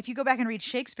 if you go back and read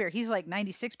Shakespeare, he's like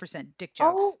 96% dick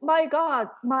jokes. Oh my God,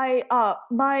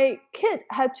 my kid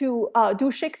had to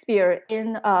do Shakespeare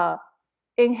in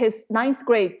his 9th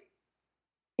grade.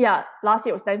 Yeah, last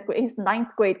year was 9th grade. His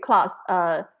 9th grade class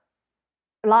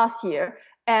last year,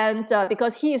 and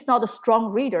because he is not a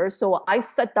strong reader, so I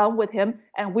sat down with him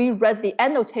and we read the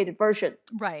annotated version.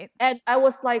 Right. And I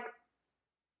was like,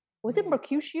 was it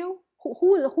Mercutio?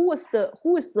 Who is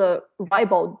the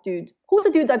ribald dude? Who's the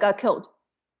dude that got killed?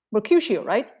 Mercutio,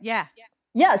 right? Yeah.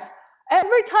 Yes.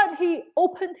 Every time he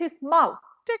opened his mouth,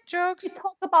 dick jokes. He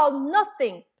talked about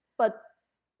nothing but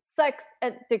sex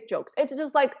and dick jokes. It's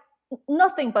just like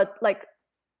nothing but like,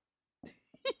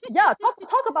 yeah.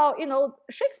 Talk about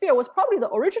Shakespeare was probably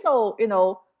the original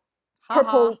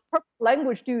purple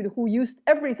language dude who used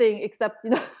everything except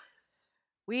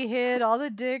We hit all the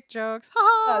dick jokes.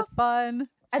 Yes. Fun.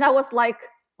 And I was like,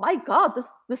 my God,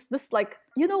 this like,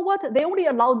 you know what? They only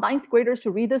allow 9th graders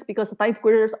to read this because the 9th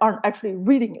graders aren't actually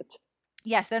reading it.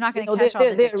 Yes, they're not going to catch all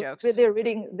the dick jokes. They're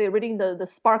reading the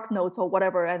spark notes or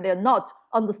whatever, and they're not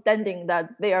understanding that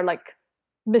they are like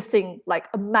missing like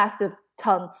a massive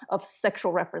ton of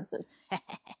sexual references.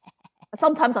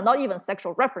 Sometimes are not even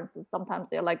sexual references. Sometimes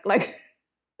they're like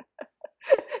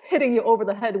hitting you over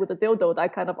the head with a dildo,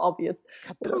 that kind of obvious.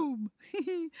 Kaboom.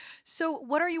 So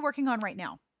what are you working on right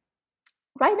now?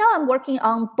 Right now I'm working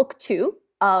on book 2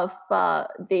 of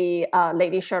the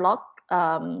Lady Sherlock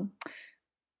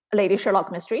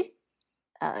mysteries.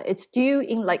 It's due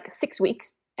in like 6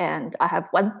 weeks, and I have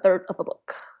 1/3 of a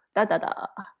book.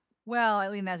 Well, I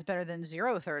mean, that's better than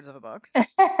 0/3 of a book.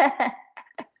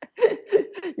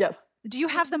 Yes. Do you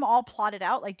have them all plotted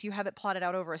out? Like, do you have it plotted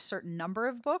out over a certain number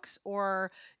of books,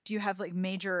 or do you have like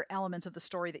major elements of the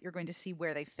story that you're going to see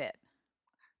where they fit?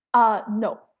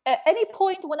 No. At any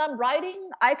point when I'm writing,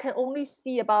 I can only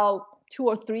see about 2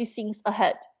 or 3 scenes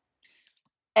ahead.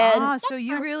 And So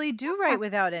you really do write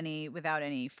sometimes without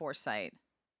any foresight.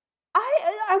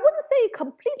 I wouldn't say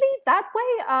completely that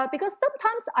way, because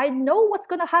sometimes I know what's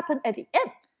going to happen at the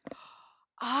end.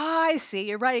 I see.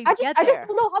 You're ready to I just get I just there.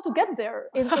 don't know how to get there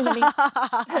in the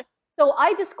meantime. So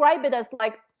I describe it as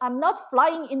like I'm not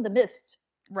flying in the mist.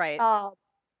 Right. Uh,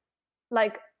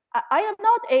 like I am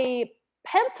not a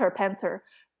panther,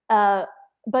 uh,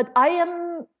 but I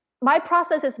am. My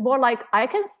process is more like I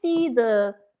can see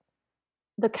the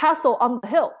castle on the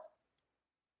hill,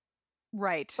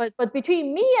 Right. but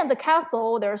between me and the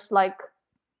castle, there's like,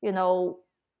 you know,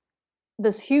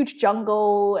 this huge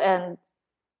jungle and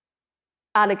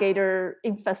alligator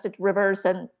infested rivers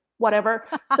and whatever.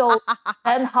 So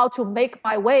then how to make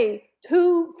my way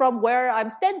to from where I'm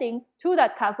standing to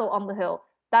that castle on the hill.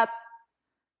 That's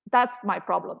my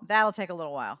problem. That'll take a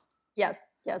little while.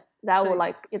 Yes, yes. That So will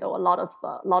like, a lot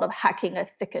of hacking at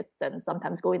thickets and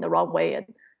sometimes going the wrong way and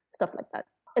stuff like that.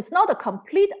 It's not a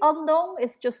complete unknown,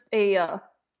 it's just a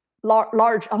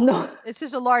large unknown. it's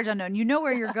just a large unknown. You know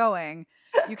where you're going.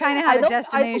 You kind of I have a know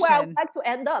I know where I would destination. like to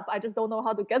end up. I just don't know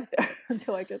how to get there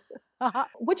until I get there.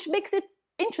 Which makes it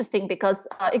interesting because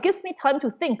it gives me time to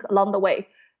think along the way,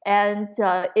 and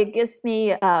it gives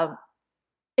me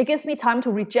time to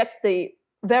reject the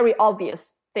very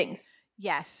obvious things.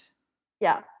 Yes.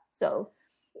 Yeah. So,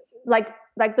 like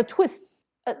the twists.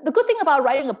 The good thing about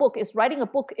writing a book is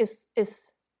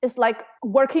like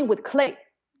working with clay.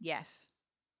 Yes.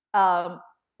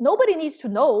 Nobody needs to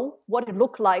know what it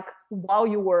looked like while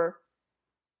you were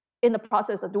in the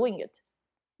process of doing it.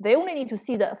 They only need to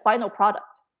see the final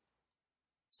product.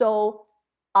 So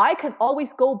I can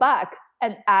always go back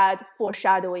and add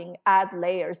foreshadowing, add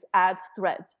layers, add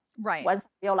thread. Right. Once I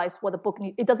realize what the book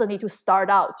needs, it doesn't need to start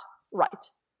out right.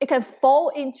 It can fall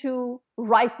into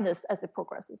rightness as it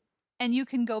progresses. And you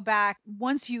can go back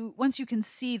once you can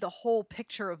see the whole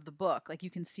picture of the book, like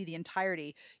you can see the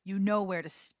entirety, you know where to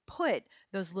put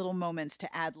those little moments to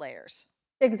add layers.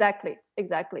 Exactly,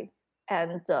 exactly.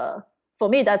 And for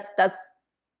me, that's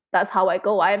how I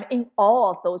go. I am in awe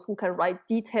of those who can write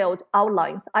detailed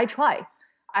outlines. I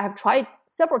have tried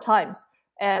several times,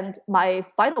 and my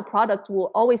final product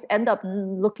will always end up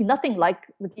looking nothing like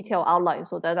the detailed outline.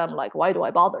 So then I'm like, why do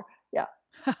I bother? Yeah.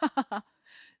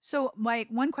 So my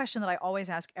one question that I always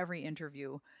ask every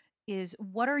interview is,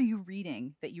 what are you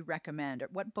reading that you recommend, or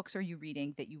what books are you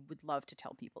reading that you would love to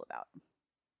tell people about?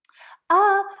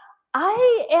 Uh,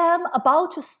 I am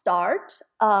about to start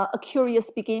A Curious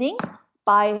Beginning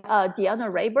by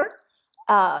Deanna Rayburn.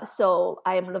 So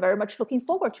I am very much looking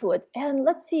forward to it. And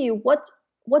let's see, what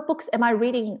books am I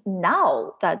reading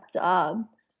now?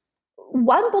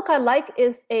 One book I like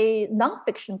is a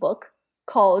nonfiction book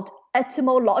called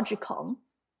Etymologicon.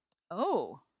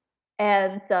 Oh.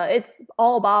 And it's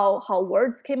all about how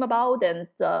words came about, and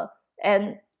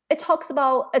it talks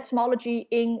about etymology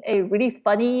in a really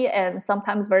funny and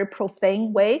sometimes very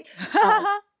profane way.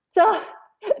 So,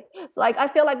 so like I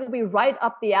feel like it'll be right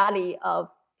up the alley of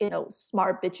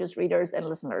smart bitches readers and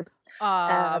listeners.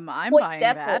 I'm buying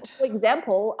that.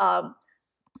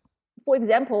 For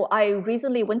example, I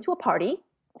recently went to a party,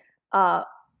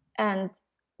 and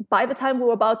by the time we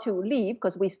were about to leave,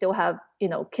 because we still have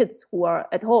kids who are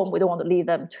at home, we don't want to leave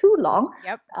them too long.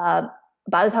 Yep.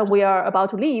 By the time we are about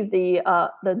to leave, the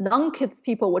non-kids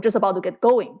people were just about to get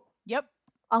going. Yep.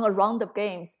 On a round of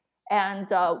games, and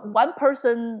one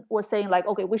person was saying like,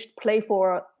 okay, we should play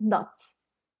for nuts,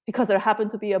 because there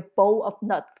happened to be a bowl of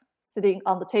nuts sitting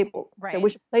on the table. Right. So we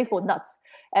should play for nuts.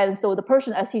 And so the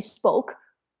person, as he spoke,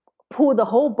 pulled the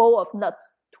whole bowl of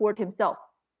nuts toward himself.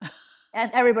 And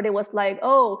everybody was like,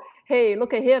 oh, hey,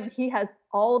 look at him. He has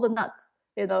all the nuts,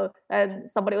 and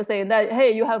somebody was saying that,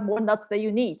 hey, you have more nuts than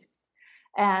you need.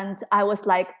 And I was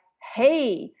like,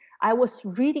 hey, I was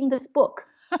reading this book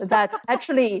that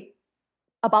actually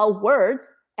about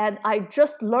words, and I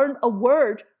just learned a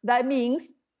word that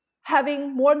means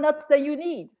having more nuts than you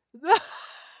need.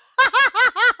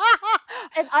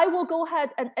 And I will go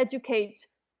ahead and educate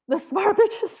the smart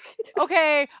bitches readers.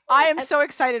 Okay, I am so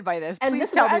excited by this.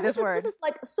 Please tell me this word. This is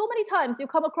like so many times you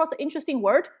come across an interesting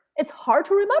word, it's hard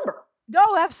to remember.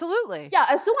 No, absolutely. Yeah,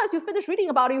 as soon as you finish reading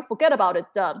about it, you forget about it.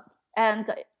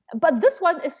 But this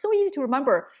one is so easy to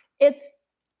remember. It's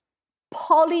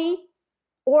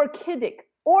polyorchidic.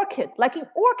 Orchid, like an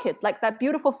orchid, like that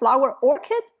beautiful flower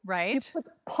orchid. Right. You put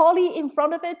poly in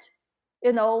front of it,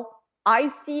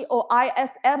 IC or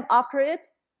ISM after it.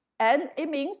 and it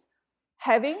means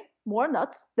having more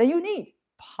nuts than you need.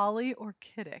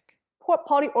 Polyarchitic.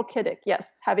 Polyarchitic,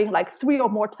 yes, having like 3 or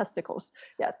more testicles.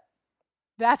 Yes.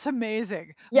 That's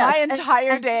amazing. Yes. My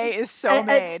entire day is so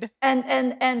made.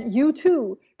 And you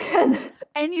too can.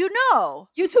 And you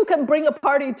can bring a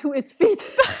party to its feet.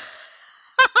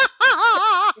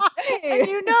 And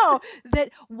you know that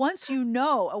once you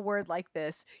know a word like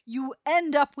this, you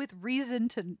end up with reason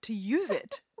to use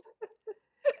it.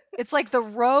 It's like the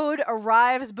road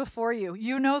arrives before you.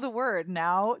 You know the word.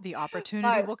 Now the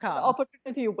opportunity will come. The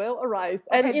opportunity will arise.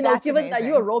 Okay, and given that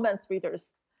you are romance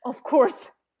readers, of course.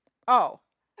 Oh.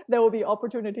 There will be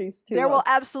opportunities to. There will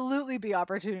absolutely be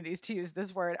opportunities to use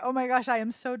this word. Oh my gosh, I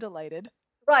am so delighted.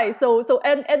 Right. So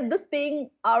and this being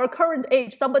our current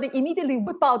age, somebody immediately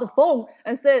whip out the phone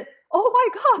and said, "Oh my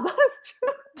God, that is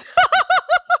true."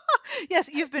 Yes,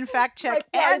 you've been fact checked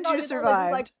and you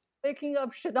survived. Like making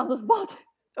up shit on the spot.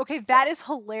 Okay, that is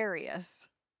hilarious.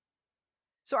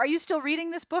 So are you still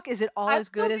reading this book? Is it all as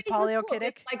good as Polyarchitic?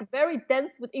 It's like very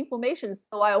dense with information,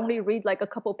 so I only read like a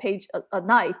couple pages a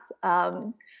night.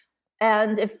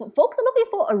 And if folks are looking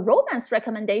for a romance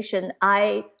recommendation,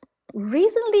 I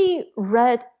recently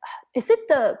read, is it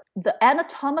the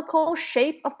Anatomical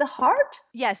Shape of the Heart?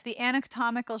 Yes, The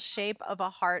Anatomical Shape of a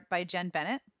Heart by Jen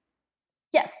Bennett.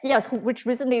 Yes, which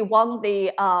recently won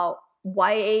the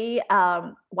YA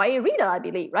Reader, I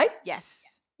believe, right? Yes.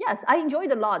 Yes, I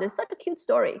enjoyed it a lot. It's such a cute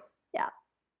story. Yeah.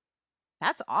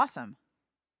 That's awesome.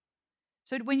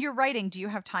 So when you're writing, do you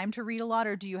have time to read a lot,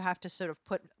 or do you have to sort of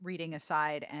put reading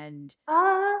aside and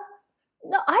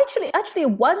no, actually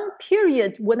one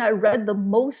period when I read the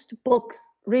most books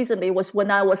recently was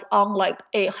when I was on like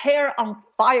a hair on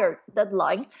fire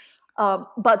deadline.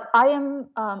 But I am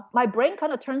my brain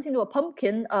kind of turns into a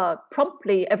pumpkin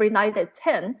promptly every night at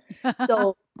 10.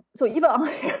 So even on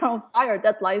hair on fire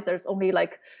deadlines, there's only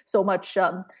like so much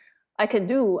I can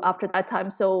do after that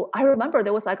time. So I remember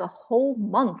there was like a whole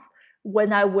month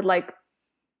when I would like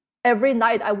every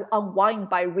night I would unwind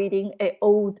by reading an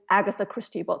old Agatha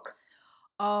Christie book.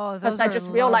 Oh, those are I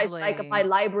just realized like my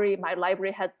library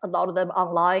had a lot of them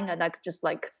online, and I could just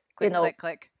like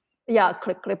click. Yeah,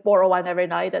 click, borrow one every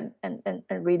night and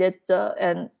read it.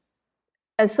 And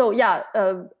so yeah,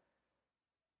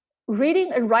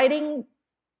 reading and writing.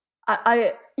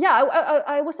 I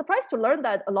was surprised to learn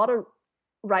that a lot of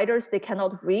writers, they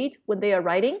cannot read when they are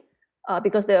writing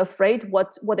because they're afraid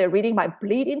what they're reading might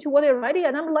bleed into what they're writing.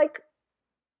 And I'm like,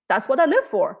 that's what I live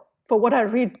for what I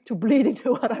read to bleed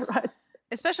into what I write.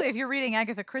 Especially if you're reading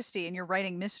Agatha Christie and you're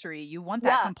writing mystery, you want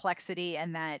that complexity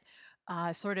and that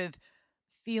sort of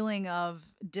feeling of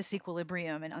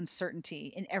disequilibrium and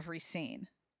uncertainty in every scene.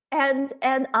 And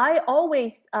I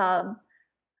always, I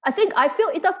think I feel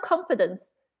enough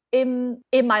confidence in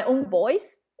my own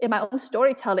voice, in my own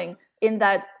storytelling, in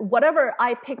that whatever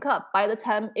I pick up, by the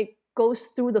time it goes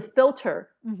through the filter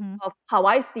of how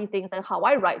I see things and how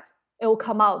I write, it will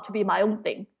come out to be my own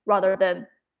thing rather than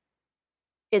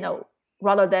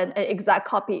an exact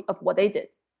copy of what they did.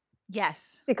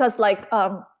 Yes. Because like,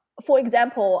 for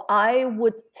example, I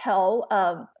would tell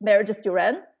Meredith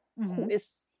Duran, who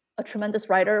is a tremendous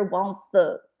writer, one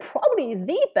of probably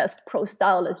the best prose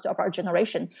stylist of our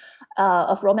generation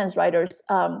of romance writers.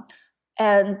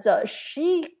 And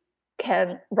she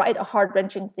can write a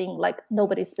heart-wrenching scene like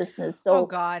nobody's business. So, oh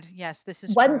God, yes, this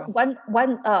is true.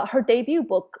 Her debut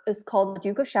book is called The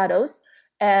Duke of Shadows,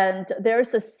 and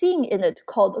there's a scene in it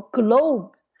called the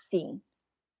globe scene.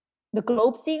 The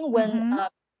globe scene, when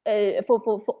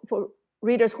for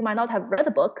readers who might not have read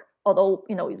the book, although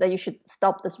that you should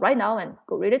stop this right now and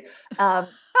go read it.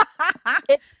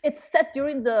 It's set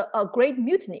during the Great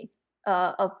Mutiny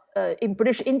in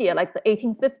British India, like the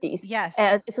 1850s. Yes,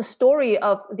 and it's a story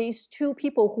of these two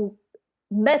people who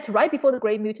met right before the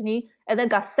Great Mutiny and then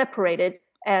got separated,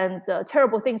 and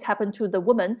terrible things happened to the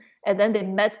woman, and then they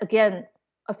met again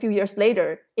a few years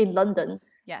later in London.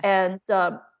 Yes,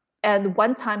 and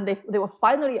one time they were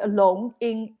finally alone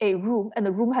in a room, and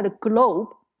the room had a globe,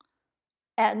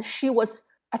 and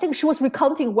I think she was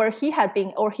recounting where he had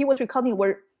been, or he was recounting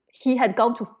where he had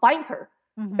gone to find her.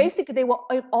 Basically, they were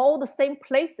in all the same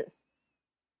places,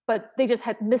 but they just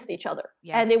had missed each other.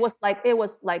 Yes. And it was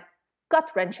like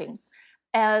gut-wrenching.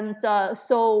 And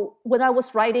so when I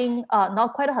was writing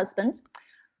Not Quite a Husband,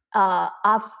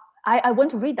 I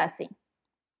went to read that scene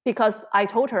because I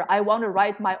told her I want to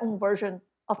write my own version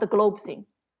of the globe scene.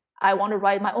 I want to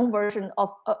write my own version of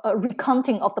a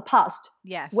recounting of the past.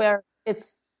 Yes. Where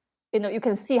it's, you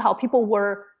can see how people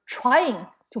were trying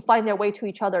to find their way to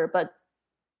each other, but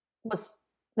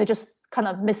they just kind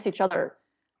of missed each other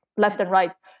left and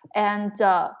right. And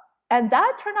And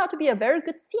that turned out to be a very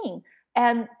good scene.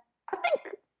 And I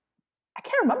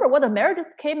can't remember whether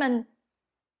Meredith came and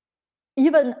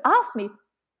even asked me,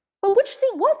 but which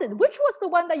scene was it? Which was the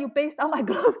one that you based on my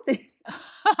glove scene?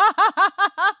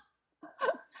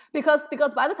 because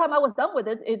by the time I was done with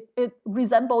it, it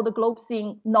resembled the globe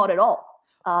scene not at all.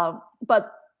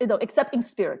 But except in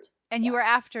spirit. And you were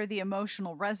after the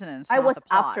emotional resonance. I was the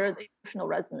plot. after the emotional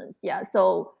resonance. Yeah.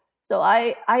 So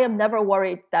I am never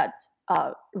worried that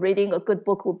reading a good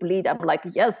book will bleed. I'm like,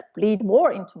 yes, bleed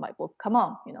more into my book. Come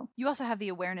on, You also have the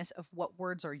awareness of what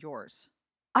words are yours.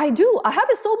 I do. I have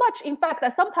it so much, in fact,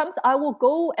 that sometimes I will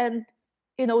go and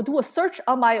do a search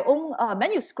on my own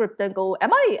manuscript and go,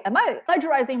 am I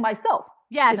plagiarizing myself?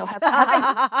 Yes.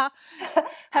 I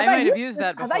might have used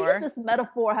that before. Have I used this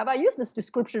metaphor? Have I used this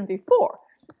description before?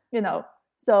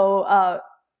 So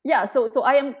yeah. So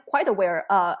I am quite aware.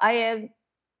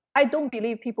 I don't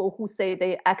believe people who say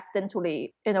they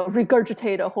accidentally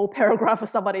regurgitate a whole paragraph of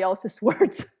somebody else's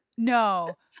words.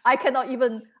 No, I cannot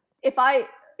even, if I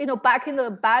back in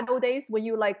the bad old days when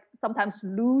you sometimes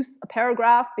lose a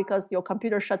paragraph because your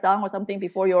computer shut down or something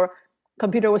before your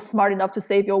computer was smart enough to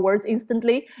save your words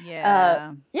instantly.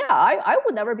 Yeah. I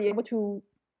would never be able to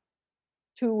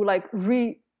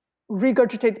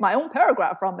regurgitate my own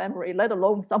paragraph from memory, let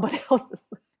alone somebody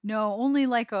else's. No, only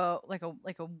like a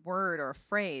word or a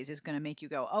phrase is going to make you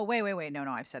go, oh, wait. No,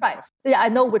 I've said that before. Yeah, I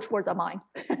know which words are mine.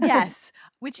 Yes,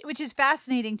 which is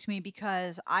fascinating to me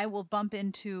because I will bump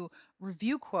into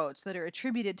review quotes that are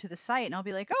attributed to the site, and I'll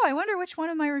be like, oh, I wonder which one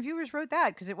of my reviewers wrote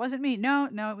that because it wasn't me. No,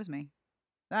 it was me.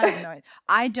 I have no idea.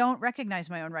 I don't recognize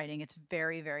my own writing. It's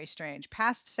very, very strange.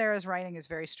 Past Sarah's writing is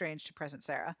very strange to present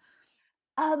Sarah.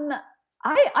 I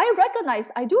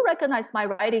do recognize my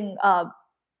writing,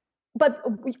 but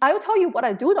I will tell you what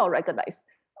I do not recognize.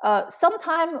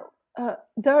 Sometime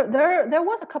there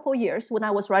was a couple years when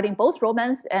I was writing both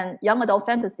romance and young adult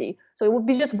fantasy, so it would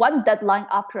be just one deadline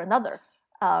after another.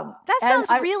 That sounds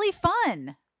really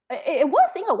fun. It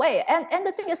was in a way, and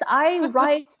the thing is, I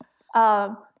write.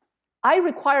 I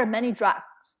require many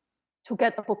drafts to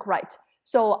get a book right.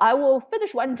 So I will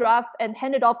finish one draft and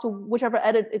hand it off to whichever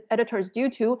editor is due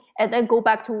to, and then go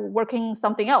back to working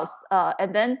something else.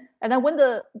 And then when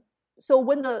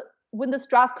this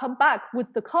draft come back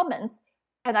with the comments,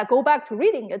 and I go back to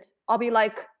reading it, I'll be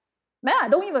like, man, I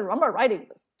don't even remember writing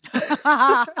this.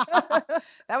 That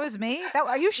was me.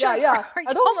 Are you sure? Yeah.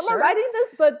 I don't remember writing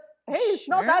this, but hey, it's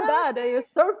not that bad. It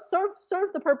serve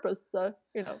the purpose.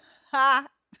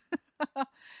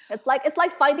 It's like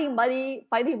finding money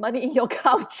in your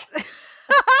couch.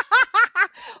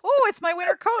 Oh, it's my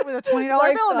winter coat with a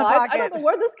 $20 bill in the pocket. I don't know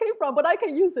where this came from, but I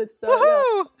can use it.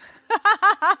 Woohoo!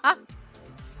 Yeah.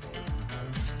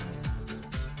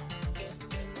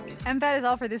 And that is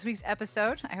all for this week's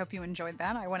episode. I hope you enjoyed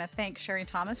that. I want to thank Sherry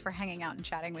Thomas for hanging out and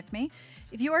chatting with me.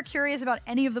 If you are curious about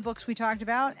any of the books we talked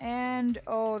about, and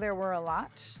there were a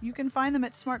lot, you can find them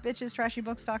at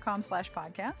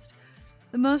smartbitchestrashybooks.com/podcast.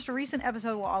 The most recent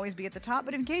episode will always be at the top,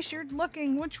 but in case you're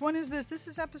looking, which one is this? This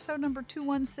is episode number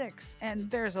 216,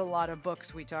 and there's a lot of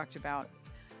books we talked about.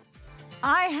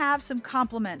 I have some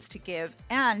compliments to give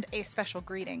and a special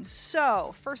greeting.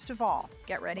 So, first of all,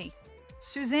 get ready.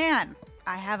 Suzanne,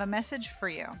 I have a message for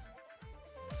you.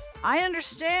 I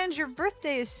understand your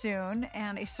birthday is soon,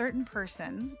 and a certain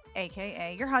person,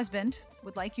 aka your husband,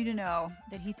 would like you to know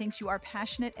that he thinks you are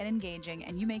passionate and engaging,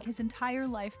 and you make his entire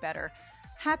life better.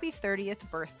 Happy 30th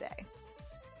birthday.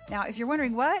 Now, if you're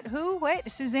wondering wait,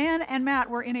 Suzanne and Matt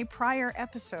were in a prior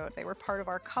episode. They were part of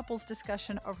our couples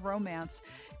discussion of romance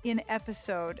in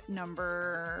episode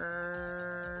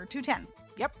number 210.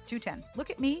 Yep, 210.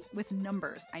 Look at me with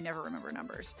numbers. I never remember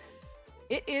numbers.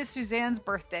 It is Suzanne's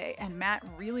birthday, and Matt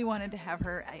really wanted to have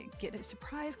her get a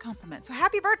surprise compliment. So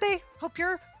happy birthday! Hope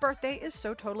your birthday is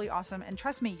so totally awesome. And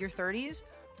trust me, your 30s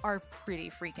are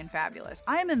pretty freaking fabulous.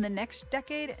 I am in the next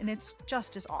decade, and it's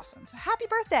just as awesome. So happy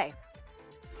birthday!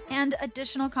 And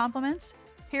additional compliments,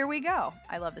 here we go.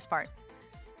 I love this part.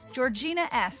 Georgina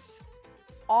S.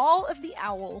 All of the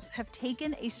owls have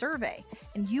taken a survey,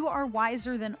 and you are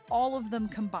wiser than all of them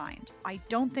combined. I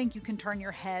don't think you can turn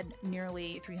your head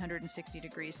nearly 360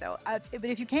 degrees, though. But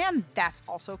if you can, that's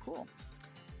also cool.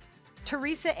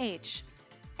 Teresa H.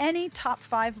 Any top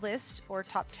 5 list, or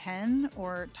top 10,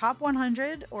 or top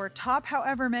 100, or top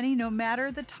however many, no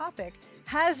matter the topic,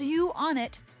 has you on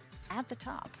it at the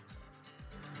top.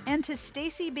 And to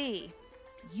Stacy B.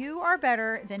 You are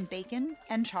better than bacon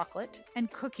and chocolate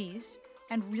and cookies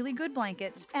and really good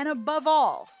blankets, and above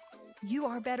all, you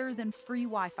are better than free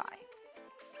Wi-Fi.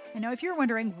 And now if you're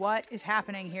wondering what is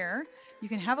happening here, you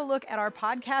can have a look at our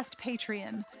podcast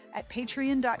Patreon at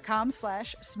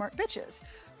patreon.com/smartbitches.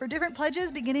 For different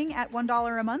pledges beginning at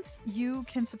 $1 a month, you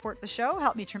can support the show,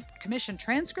 help me commission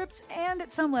transcripts, and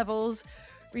at some levels,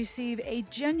 receive a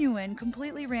genuine,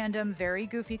 completely random, very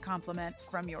goofy compliment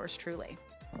from yours truly.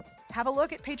 Have a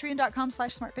look at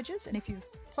patreon.com/smartbitches, and if you've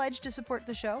pledged to support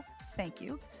the show, thank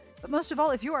you. But most of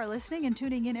all, if you are listening and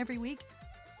tuning in every week,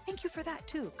 thank you for that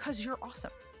too, because you're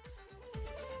awesome.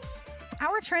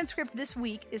 Our transcript this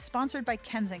week is sponsored by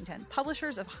Kensington,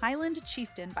 publishers of Highland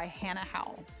Chieftain by Hannah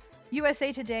Howell.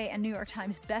 USA Today and New York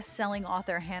Times best-selling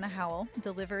author Hannah Howell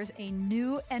delivers a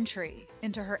new entry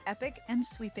into her epic and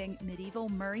sweeping medieval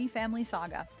Murray family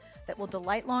saga that will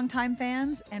delight longtime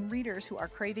fans and readers who are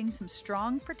craving some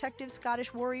strong, protective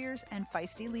Scottish warriors and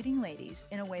feisty leading ladies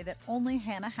in a way that only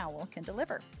Hannah Howell can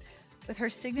deliver. With her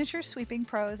signature sweeping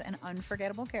prose and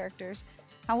unforgettable characters,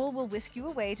 Howell will whisk you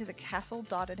away to the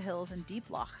castle-dotted hills and deep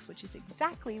lochs, which is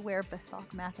exactly where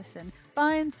Bethok Matheson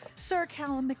finds Sir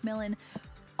Callum Macmillan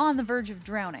on the verge of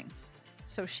drowning.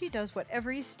 So she does what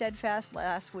every steadfast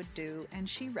lass would do, and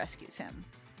she rescues him.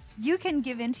 You can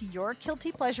give in to your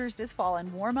kilty pleasures this fall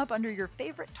and warm up under your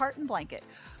favorite tartan blanket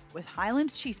with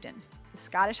Highland Chieftain. The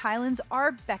Scottish Highlands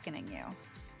are beckoning you.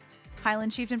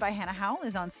 Highland Chieftain by Hannah Howell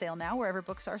is on sale now wherever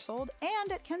books are sold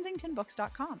and at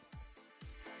kensingtonbooks.com.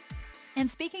 And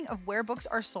speaking of where books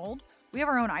are sold, we have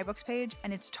our own iBooks page,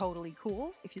 and it's totally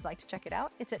cool. If you'd like to check it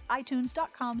out, it's at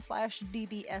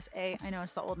itunes.com/DBSA. I know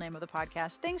it's the old name of the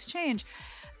podcast. Things change.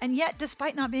 And yet,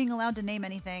 despite not being allowed to name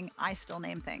anything, I still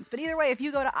name things. But either way, if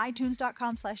you go to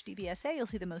itunes.com/DBSA, you'll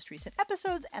see the most recent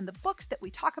episodes and the books that we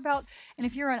talk about. And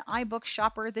if you're an iBook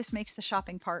shopper, this makes the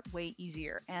shopping part way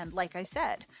easier. And like I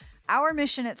said, our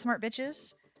mission at Smart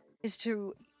Bitches is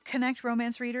to connect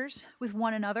romance readers with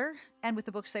one another and with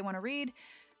the books they want to read,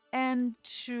 and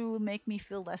to make me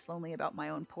feel less lonely about my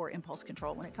own poor impulse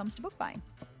control when it comes to book buying.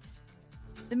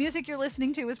 The music you're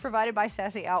listening to is provided by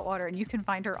Sassy Outwater, and you can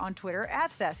find her on Twitter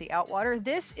at Sassy Outwater.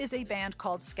 This is a band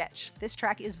called Sketch. This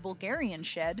track is Bulgarian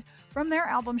Shed from their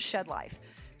album Shed Life.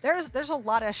 There's a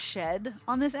lot of shed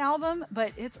on this album,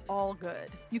 but it's all good.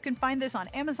 You can find this on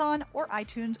Amazon or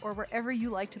iTunes or wherever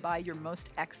you like to buy your most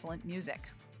excellent music.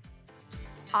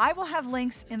 I will have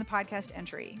links in the podcast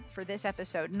entry for this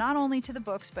episode, not only to the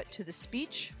books, but to the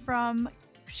speech from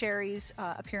Sherry's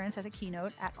appearance as a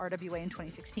keynote at RWA in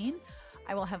 2016.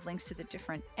 I will have links to the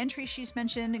different entries she's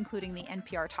mentioned, including the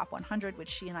NPR Top 100, which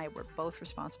she and I were both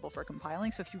responsible for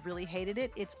compiling. So if you really hated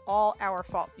it, it's all our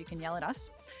fault. You can yell at us.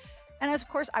 And as of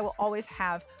course, I will always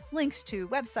have links to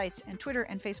websites and Twitter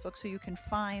and Facebook so you can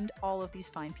find all of these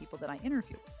fine people that I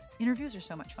interview. Interviews are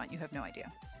so much fun, you have no idea.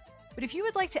 But if you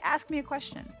would like to ask me a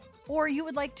question, or you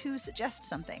would like to suggest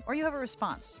something, or you have a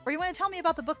response, or you want to tell me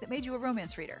about the book that made you a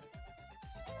romance reader,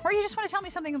 or you just want to tell me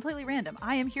something completely random,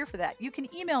 I am here for that. You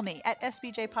can email me at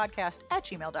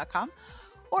sbjpodcast@gmail.com,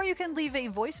 or you can leave a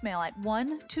voicemail at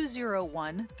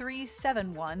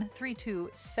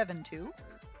 1-201-371-3272.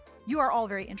 You are all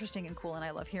very interesting and cool, and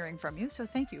I love hearing from you, so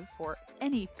thank you for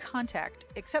any contact,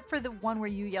 except for the one where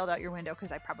you yelled out your window,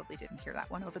 because I probably didn't hear that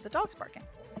one over the dogs barking.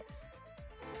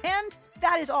 And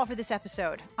that is all for this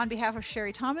episode. On behalf of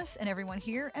Sherry Thomas and everyone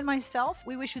here and myself,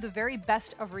 we wish you the very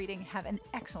best of reading. Have an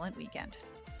excellent weekend.